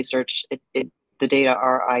my research, the data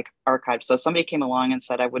are archived. So if somebody came along and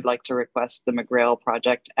said, I would like to request the McGrail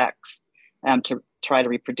Project X to try to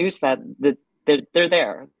reproduce that, they're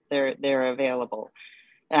there, they're available.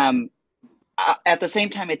 At the same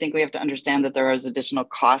time, I think we have to understand that there is additional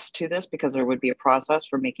cost to this, because there would be a process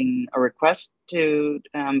for making a request to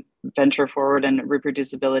venture forward in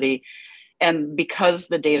reproducibility. And because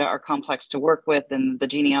the data are complex to work with, and the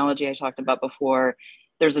genealogy I talked about before,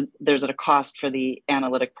 there's a cost for the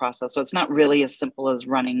analytic process. So it's not really as simple as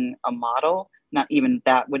running a model. Not even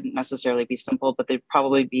that wouldn't necessarily be simple, but they'd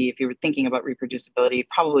probably be, if you were thinking about reproducibility, you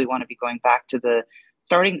probably want to be going back to the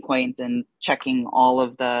starting point and checking all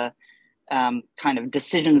of the kind of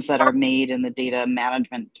decisions that are made in the data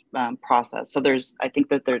management process. So I think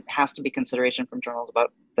that there has to be consideration from journals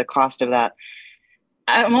about the cost of that.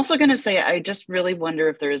 I'm also going to say, I just really wonder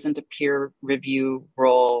if there isn't a peer review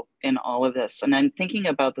role in all of this. And I'm thinking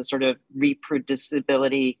about the sort of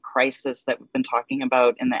reproducibility crisis that we've been talking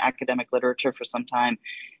about in the academic literature for some time.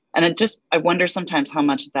 And I wonder sometimes how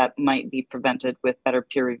much that might be prevented with better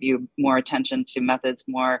peer review, more attention to methods,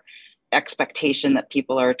 more expectation that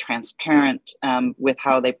people are transparent with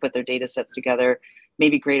how they put their data sets together,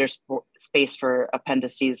 maybe greater space for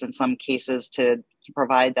appendices in some cases to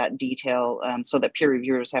provide that detail so that peer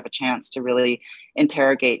reviewers have a chance to really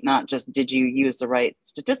interrogate not just did you use the right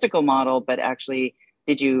statistical model, but actually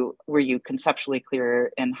were you conceptually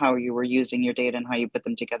clear in how you were using your data and how you put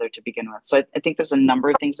them together to begin with. So I think there's a number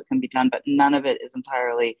of things that can be done, but none of it is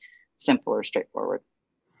entirely simple or straightforward.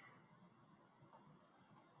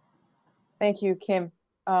 Thank you, Kim.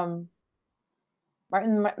 Martin,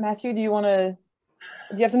 Matthew, do you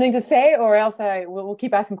have something to say, or else we'll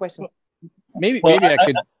keep asking questions? Maybe I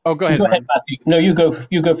could. Oh, go ahead. Go ahead, Matthew. No, you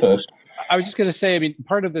go first. I was just going to say, I mean,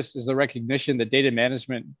 part of this is the recognition that data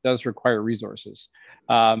management does require resources,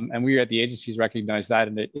 and we at the agencies recognize that,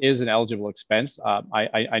 and it is an eligible expense.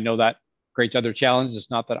 I know that creates other challenges. It's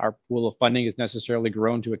not that our pool of funding is necessarily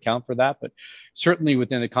grown to account for that, but certainly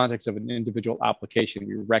within the context of an individual application,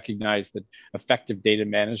 we recognize that effective data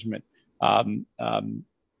management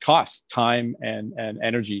costs time and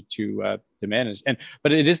energy to manage.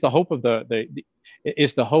 But it is the hope of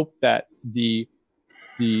it's the hope that the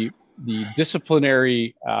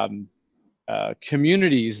disciplinary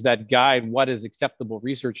communities that guide what is acceptable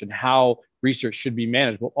research and how research should be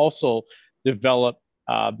managed will also develop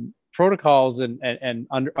protocols and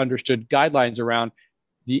understood guidelines around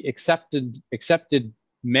the accepted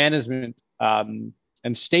management and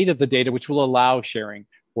state of the data, which will allow sharing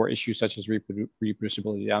for issues such as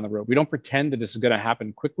reproducibility down the road. We don't pretend that this is going to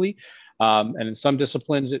happen quickly, and in some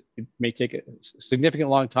disciplines it may take a significant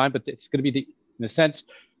long time, but it's going to be in a sense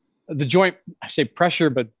the joint, I say pressure,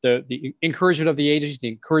 but the encouragement of the agencies, the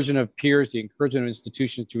encouragement of peers, the encouragement of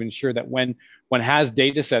institutions to ensure that when one has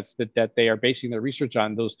data sets that they are basing their research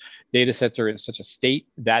on, those data sets are in such a state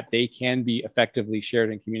that they can be effectively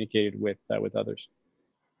shared and communicated with others.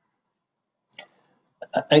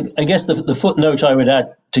 I guess the footnote I would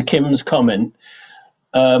add to Kim's comment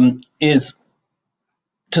is,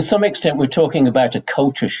 to some extent, we're talking about a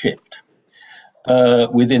culture shift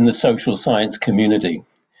within the social science community.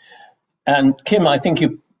 And Kim, I think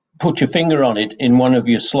you put your finger on it in one of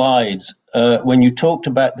your slides when you talked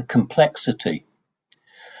about the complexity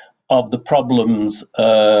of the problems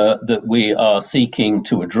that we are seeking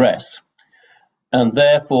to address, and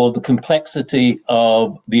therefore the complexity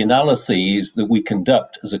of the analyses that we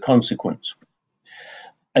conduct as a consequence.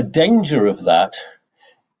 A danger of that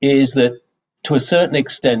is that, to a certain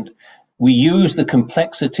extent, we use the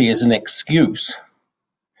complexity as an excuse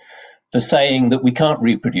for saying that we can't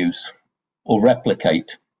reproduce or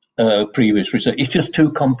replicate previous research. It's just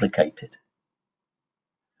too complicated.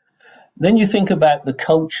 Then you think about the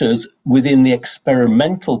cultures within the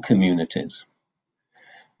experimental communities,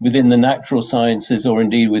 within the natural sciences, or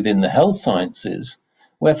indeed within the health sciences,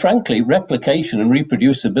 where frankly replication and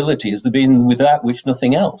reproducibility is the being without which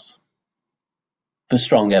nothing else for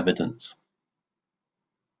strong evidence.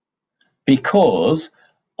 Because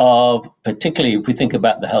of, particularly if we think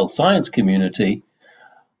about the health science community,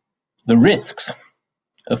 the risks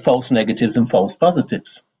of false negatives and false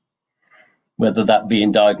positives, whether that be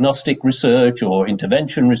in diagnostic research or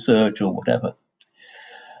intervention research or whatever.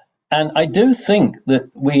 And I do think that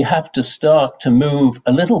we have to start to move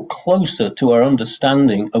a little closer to our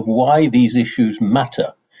understanding of why these issues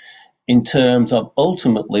matter in terms of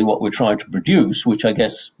ultimately what we're trying to produce, which I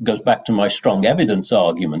guess goes back to my strong evidence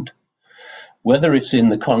argument, whether it's in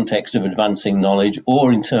the context of advancing knowledge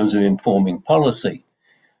or in terms of informing policy.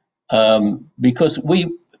 Because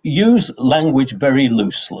we use language very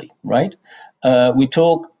loosely, right? We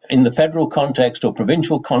talk in the federal context or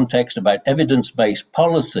provincial context about evidence-based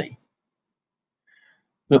policy.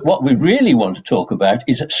 But what we really want to talk about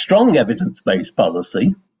is a strong evidence-based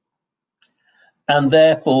policy, and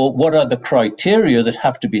therefore what are the criteria that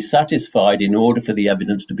have to be satisfied in order for the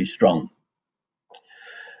evidence to be strong.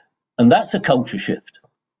 And that's a culture shift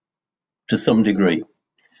to some degree.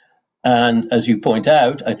 And as you point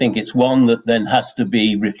out, I think it's one that then has to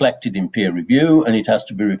be reflected in peer review, and it has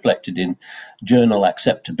to be reflected in journal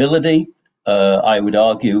acceptability, I would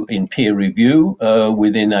argue in peer review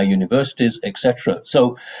within our universities, etc.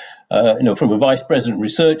 So, from a vice president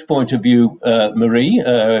research point of view, Marie,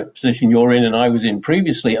 position you're in and I was in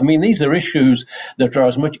previously, I mean, these are issues that are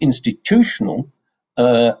as much institutional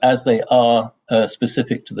as they are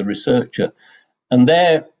specific to the researcher. And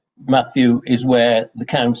they're Matthew, is where the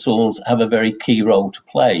councils have a very key role to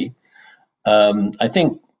play. I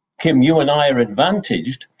think, Kim, you and I are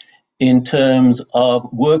advantaged in terms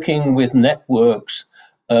of working with networks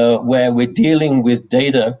where we're dealing with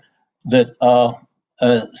data that are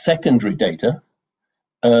secondary data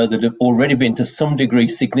that have already been to some degree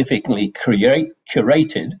significantly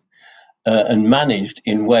curated and managed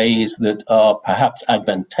in ways that are perhaps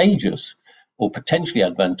advantageous or potentially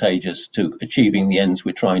advantageous to achieving the ends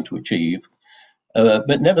we're trying to achieve.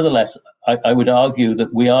 But nevertheless, I would argue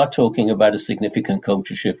that we are talking about a significant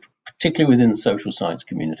culture shift, particularly within the social science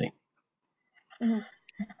community. Mm-hmm.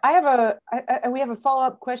 We have a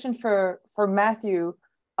follow-up question for Matthew.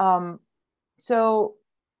 So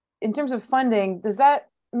in terms of funding, does that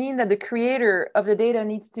mean that the creator of the data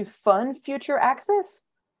needs to fund future access?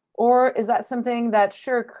 Or is that something that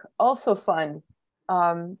SSHRC also fund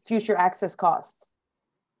future access costs?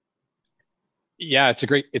 Yeah,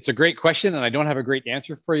 it's a great question, and I don't have a great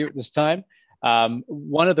answer for you at this time.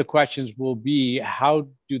 One of the questions will be, how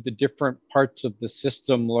do the different parts of the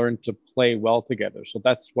system learn to play well together? So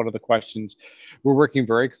that's one of the questions. We're working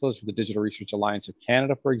very close with the Digital Research Alliance of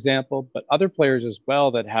Canada, for example, but other players as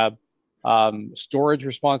well that have storage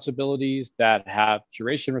responsibilities, that have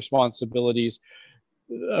curation responsibilities.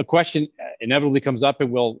 A question inevitably comes up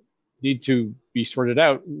and will need to be sorted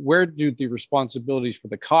out. Where do the responsibilities for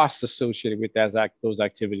the costs associated with those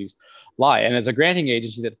activities lie? And as a granting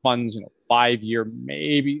agency that funds 5-year,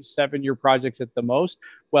 maybe 7-year projects at the most,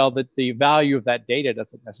 well, the value of that data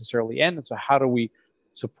doesn't necessarily end. And so how do we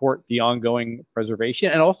support the ongoing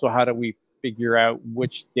preservation? And also, how do we figure out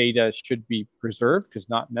which data should be preserved? Because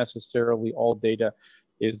not necessarily all data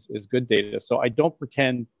is good data. So I don't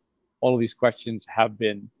pretend all of these questions have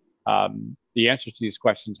been, the answers to these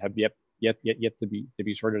questions have yet to be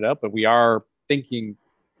sorted out, but we are thinking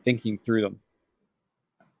through them.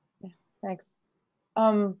 Yeah, thanks.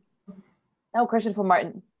 Now a question for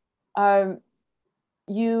Martin.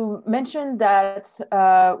 You mentioned that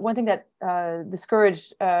one thing that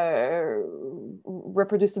discouraged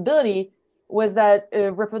reproducibility was that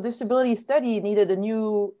a reproducibility study needed a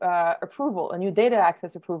new approval, a new data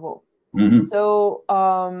access approval. Mm-hmm. So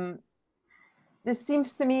this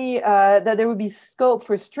seems to me that there would be scope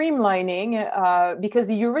for streamlining because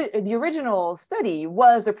the original study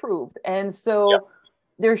was approved. And so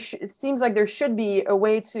there seems like there should be a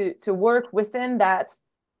way to work within that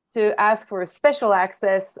to ask for special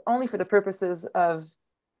access only for the purposes of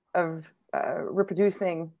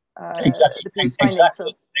reproducing the previous findings.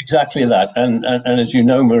 So. Exactly that. And as you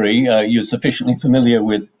know, Marie, you're sufficiently familiar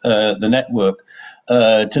with the network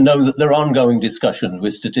to know that there are ongoing discussions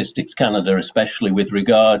with Statistics Canada, especially with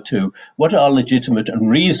regard to what are legitimate and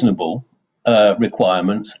reasonable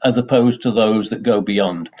requirements as opposed to those that go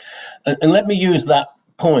beyond. And let me use that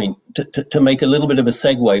point to make a little bit of a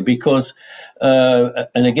segue because,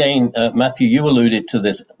 and again, Matthew, you alluded to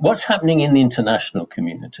this, what's happening in the international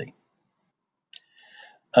community?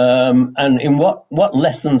 And in what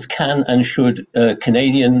lessons can and should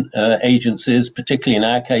Canadian agencies, particularly in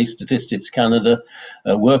our case, Statistics Canada,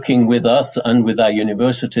 working with us and with our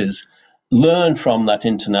universities, learn from that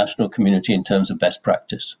international community in terms of best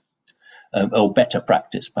practice, or better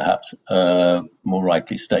practice, perhaps, more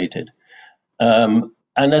rightly stated.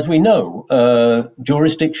 And as we know,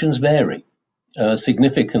 jurisdictions vary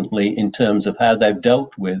significantly in terms of how they've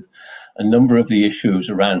dealt with a number of the issues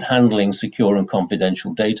around handling secure and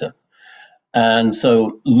confidential data. And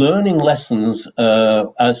so learning lessons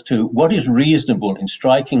as to what is reasonable in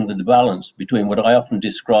striking the balance between what I often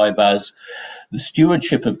describe as the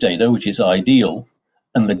stewardship of data, which is ideal,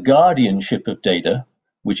 and the guardianship of data,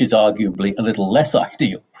 which is arguably a little less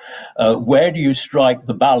ideal. Where do you strike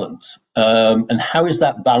the balance? And how is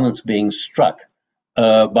that balance being struck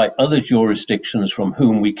by other jurisdictions from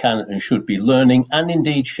whom we can and should be learning and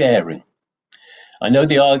indeed sharing? I know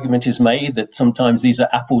the argument is made that sometimes these are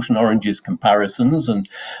apples and oranges comparisons and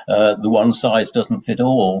the one size doesn't fit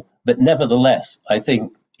all. But nevertheless, I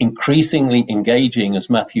think increasingly engaging, as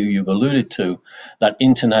Matthew, you've alluded to, that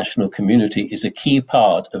international community is a key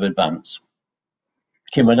part of advance.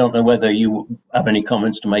 Kim, I don't know whether you have any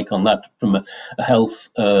comments to make on that from a health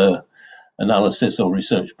analysis or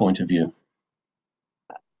research point of view.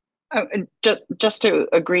 Just to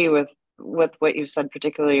agree with what you said,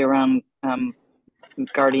 particularly around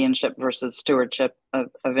guardianship versus stewardship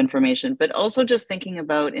of information, but also just thinking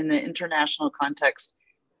about in the international context,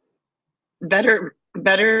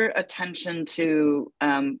 better attention to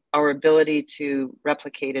our ability to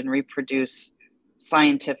replicate and reproduce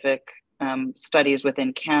scientific studies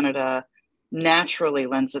within Canada naturally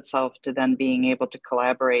lends itself to then being able to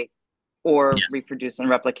collaborate or Yes. reproduce and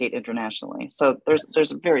replicate internationally. So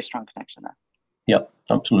there's a very strong connection there. Yep,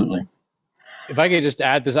 absolutely. If I could just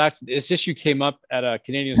add, this issue came up at a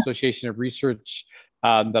Canadian Association of Research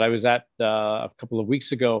that I was at a couple of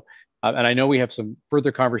weeks ago. And I know we have some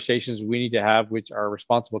further conversations we need to have, which our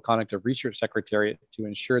responsible conduct of research secretariat, to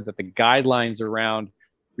ensure that the guidelines around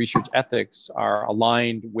research ethics are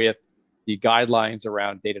aligned with the guidelines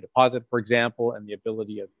around data deposit, for example, and the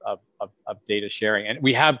ability of data sharing. And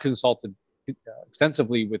we have consulted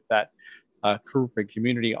extensively with that group and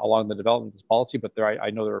community along the development of this policy, but I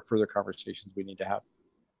know there are further conversations we need to have.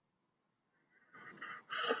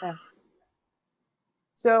 Yeah.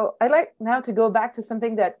 So I'd like now to go back to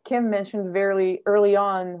something that Kim mentioned very early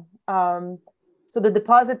on. So the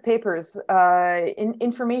deposit papers,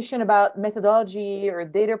 information about methodology or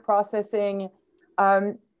data processing,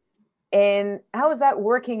 and how is that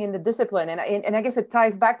working in the discipline? And I guess it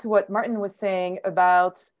ties back to what Martin was saying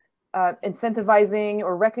about incentivizing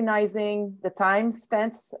or recognizing the time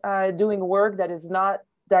spent doing work that is not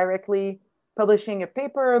directly publishing a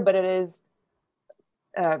paper, but it is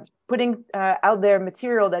putting out there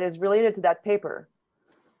material that is related to that paper.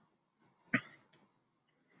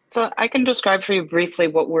 So I can describe for you briefly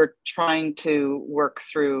what we're trying to work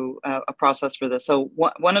through a process for this. So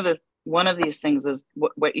one of these things is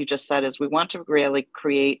what you just said, is we want to really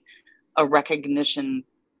create a recognition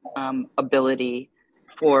ability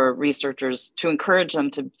for researchers, to encourage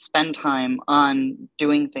them to spend time on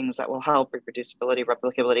doing things that will help reproducibility,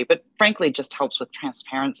 replicability, but frankly just helps with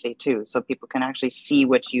transparency too, so people can actually see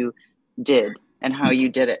what you did and how you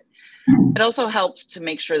did it. It also helps to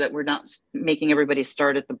make sure that we're not making everybody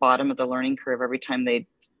start at the bottom of the learning curve every time they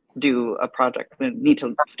do a project. We need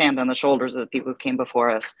to stand on the shoulders of the people who came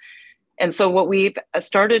before us. And so what we've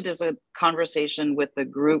started is a conversation with the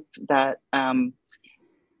group that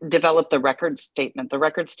developed the record statement. The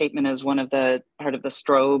record statement is one of the part of the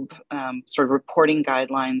STROBE sort of reporting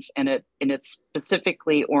guidelines, and it's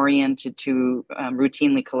specifically oriented to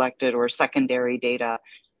routinely collected or secondary data.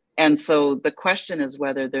 And so the question is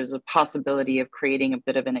whether there's a possibility of creating a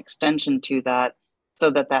bit of an extension to that, so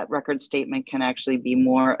that that record statement can actually be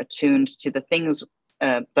more attuned to the things,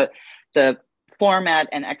 the format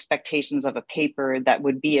and expectations of a paper that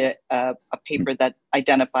would be a paper that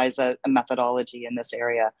identifies a methodology in this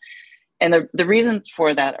area. And the reasons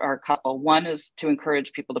for that are a couple. One is to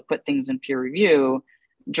encourage people to put things in peer review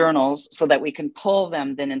journals so that we can pull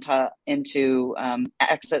them then into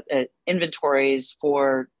inventories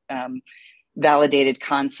for validated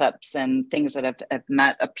concepts and things that have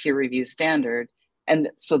met a peer review standard. And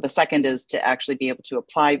so the second is to actually be able to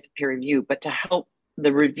apply the peer review, but to help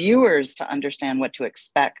the reviewers to understand what to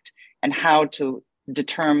expect and how to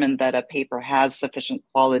determine that a paper has sufficient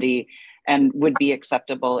quality and would be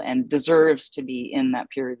acceptable and deserves to be in that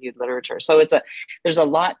peer-reviewed literature. So there's a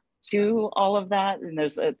lot to all of that, and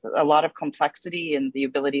there's a lot of complexity in the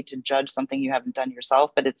ability to judge something you haven't done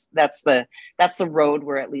yourself. But that's the road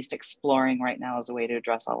we're at least exploring right now as a way to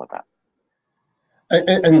address all of that.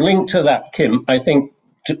 And linked to that, Kim, I think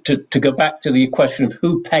to go back to the question of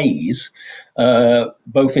who pays,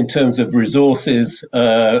 both in terms of resources,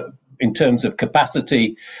 in terms of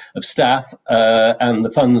capacity of staff, and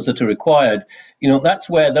the funds that are required, that's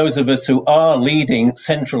where those of us who are leading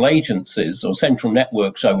central agencies or central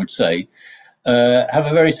networks, I would say, have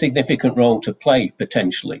a very significant role to play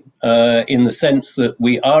potentially, in the sense that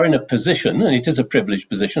we are in a position, and it is a privileged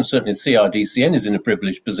position, certainly CRDCN is in a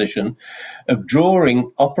privileged position, of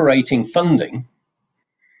drawing operating funding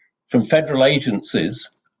from federal agencies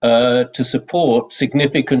to support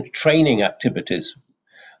significant training activities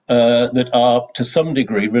that are to some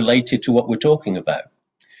degree related to what we're talking about.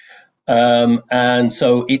 And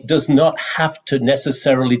so it does not have to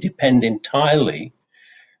necessarily depend entirely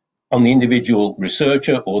on the individual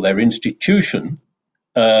researcher or their institution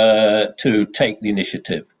to take the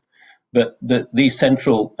initiative, but that these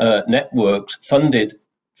central networks funded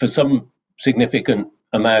for some significant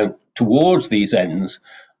amount towards these ends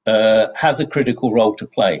has a critical role to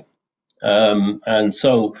play. And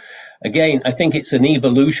so, again, I think it's an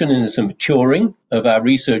evolution and it's a maturing of our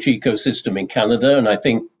research ecosystem in Canada. And I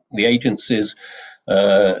think the agencies,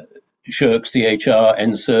 SSHRC, CHR,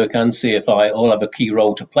 NSERC, and CFI all have a key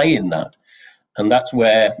role to play in that. And that's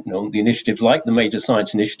where the initiatives like the Major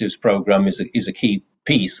Science Initiatives Program is a key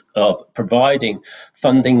piece of providing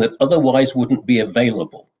funding that otherwise wouldn't be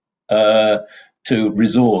available to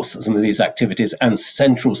resource some of these activities, and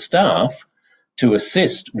central staff to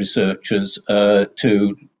assist researchers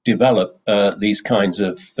to develop these kinds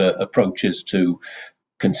of approaches to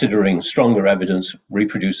considering stronger evidence,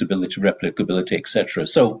 reproducibility, replicability, etc.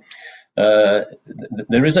 So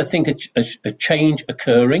there is, I think, a change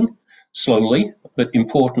occurring slowly, but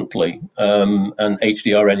importantly, and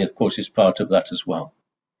HDRN, of course, is part of that as well.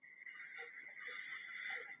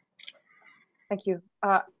 Thank you.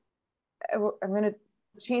 I'm going to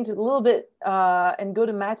change it a little bit and go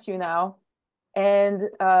to Matthew now. And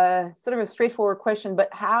sort of a straightforward question, but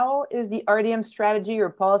how is the RDM strategy or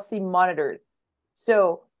policy monitored?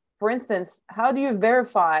 So, for instance, how do you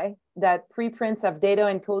verify that preprints have data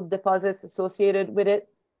and code deposits associated with it?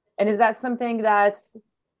 And is that something that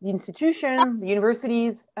the institution, the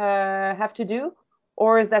universities have to do?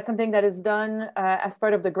 Or is that something that is done as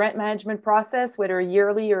part of the grant management process, whether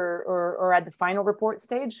yearly or at the final report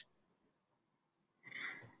stage?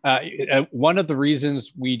 One of the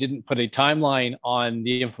reasons we didn't put a timeline on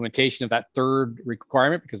the implementation of that third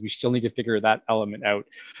requirement, because we still need to figure that element out.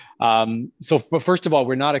 But first of all,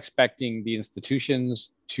 we're not expecting the institutions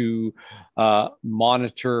to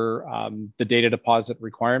monitor the data deposit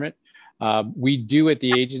requirement. We do at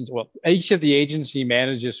the agency, well, each of the agency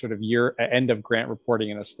manages sort of end of grant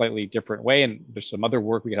reporting in a slightly different way. And there's some other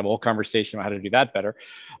work, we can have a whole conversation about how to do that better.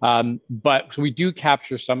 But so we do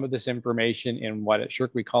capture some of this information in what at SSHRC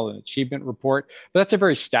we call an achievement report, but that's a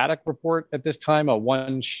very static report at this time, a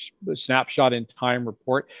one snapshot in time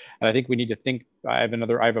report. And I think we need to think, I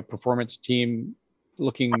have a performance team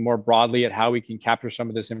looking more broadly at how we can capture some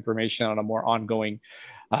of this information on a more ongoing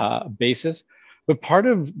basis. But part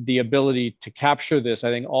of the ability to capture this, I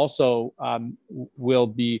think, also will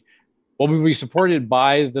be supported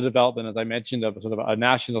by the development, as I mentioned, of sort of a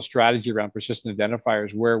national strategy around persistent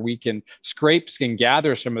identifiers, where we can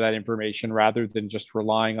gather some of that information rather than just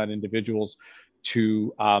relying on individuals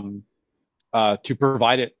to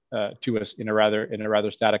provide it to us in a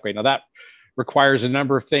rather static way. Now that requires a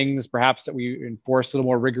number of things, perhaps that we enforce a little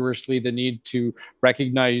more rigorously, the need to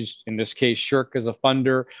recognize, in this case, SSHRC as a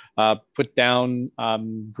funder, put down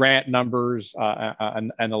grant numbers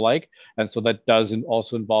and the like. And so that does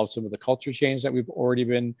also involve some of the culture change that we've already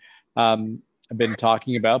been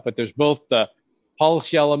talking about. But there's both the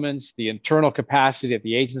policy elements, the internal capacity of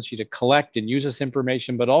the agency to collect and use this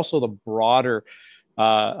information, but also the broader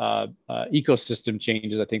ecosystem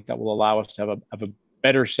changes, I think, that will allow us to have a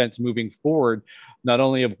better sense moving forward, not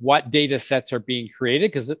only of what data sets are being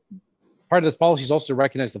created, because part of this policy is also to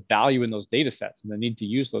recognize the value in those data sets and the need to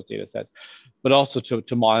use those data sets, but also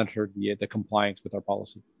to monitor the compliance with our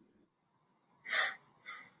policy.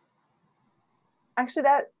 Actually,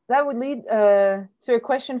 that would lead to a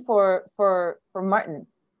question for Martin.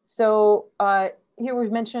 So here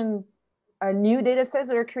we've mentioned new data sets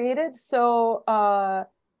that are created. So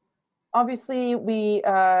obviously,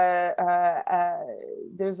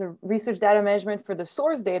 there's a research data management for the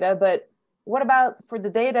source data, but what about for the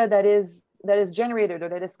data that is generated or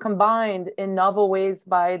that is combined in novel ways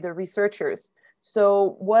by the researchers?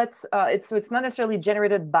 So it's not necessarily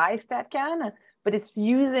generated by StatCan, but it's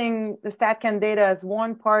using the StatCan data as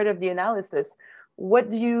one part of the analysis. What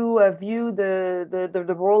do you view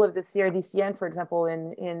the role of the CRDCN, for example,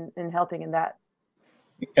 in helping in that?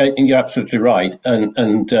 You're absolutely right,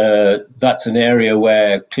 and that's an area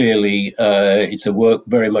where clearly it's a work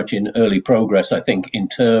very much in early progress, I think, in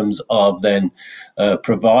terms of then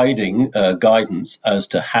providing guidance as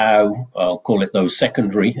to how, I'll call it those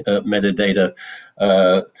secondary metadata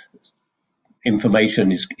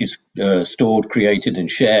information is stored, created,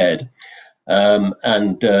 and shared.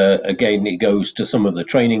 And again, it goes to some of the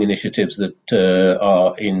training initiatives that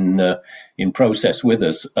are in process with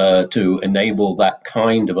us to enable that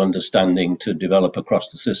kind of understanding to develop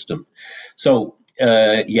across the system. So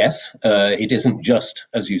yes, it isn't just,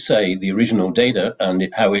 as you say, the original data and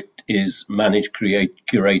how it is managed,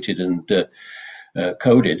 curated, and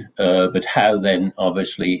coded, but how then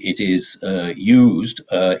obviously it is used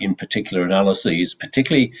in particular analyses,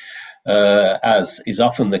 particularly as is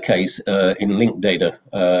often the case in linked data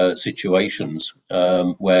situations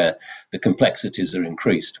where the complexities are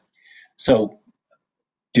increased. So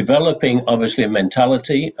developing obviously a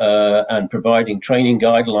mentality and providing training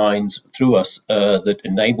guidelines through us that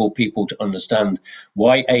enable people to understand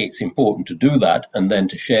why it's important to do that and then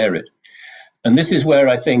to share it. And this is where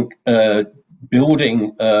I think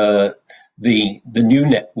building the new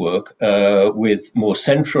network with more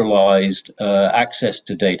centralized access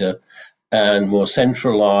to data and more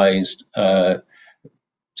centralized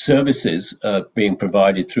services being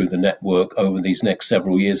provided through the network over these next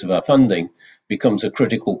several years of our funding becomes a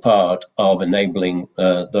critical part of enabling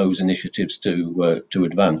those initiatives to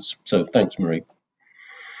advance. So thanks, Marie.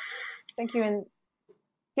 Thank you. And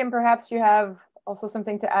Kim, perhaps you have also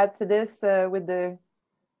something to add to this with the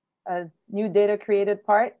new data created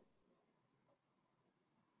part?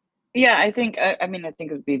 Yeah, I think I mean I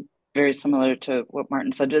think it would be very similar to what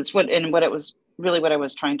Martin said. It's what I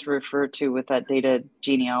was trying to refer to with that data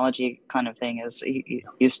genealogy kind of thing is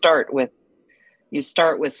you start with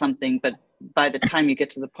something, but by the time you get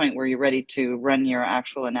to the point where you're ready to run your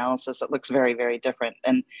actual analysis, it looks very, very different.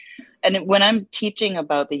 And when I'm teaching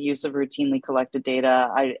about the use of routinely collected data,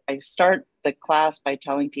 I start the class by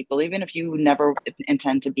telling people, even if you never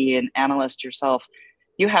intend to be an analyst yourself,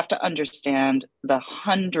 you have to understand the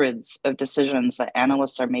hundreds of decisions that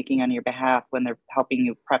analysts are making on your behalf when they're helping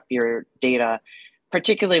you prep your data,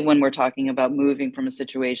 particularly when we're talking about moving from a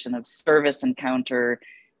situation of service encounter,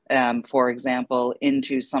 for example,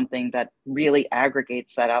 into something that really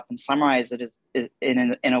aggregates that up and summarizes it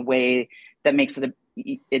in a way that makes it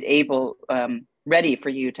ready for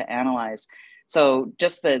you to analyze. So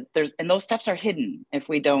just and those steps are hidden if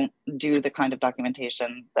we don't do the kind of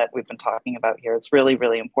documentation that we've been talking about here. It's really,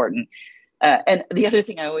 really important. And the other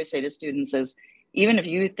thing I always say to students is, even if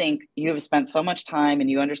you think you have spent so much time and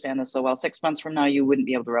you understand this so well, 6 months from now, you wouldn't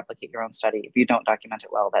be able to replicate your own study if you don't document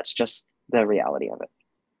it well. That's just the reality of it.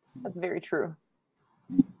 That's very true.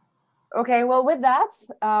 Okay, well, with that,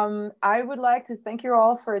 I would like to thank you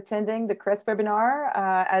all for attending the CRRESS webinar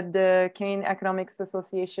at the Canadian Economics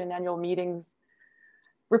Association annual meetings,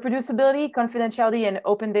 Reproducibility, Confidentiality, and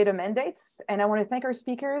Open Data Mandates. And I want to thank our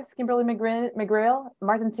speakers, Kimberly McGrail,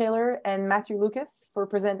 Martin Taylor, and Matthew Lucas for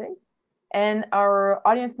presenting, and our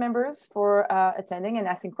audience members for attending and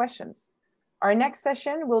asking questions. Our next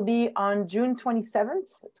session will be on June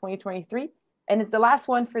 27th, 2023, and it's the last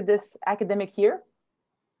one for this academic year.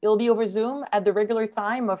 It'll be over Zoom at the regular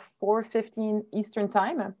time of 4:15 Eastern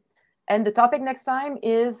Time. And the topic next time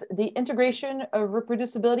is the integration of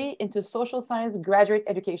reproducibility into social science graduate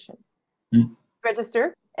education.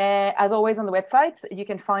 Register, as always, on the website. You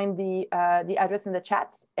can find the address in the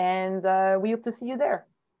chats, and we hope to see you there.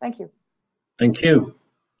 Thank you. Thank you.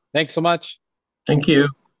 Thanks so much. Thank you.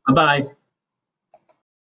 Bye-bye.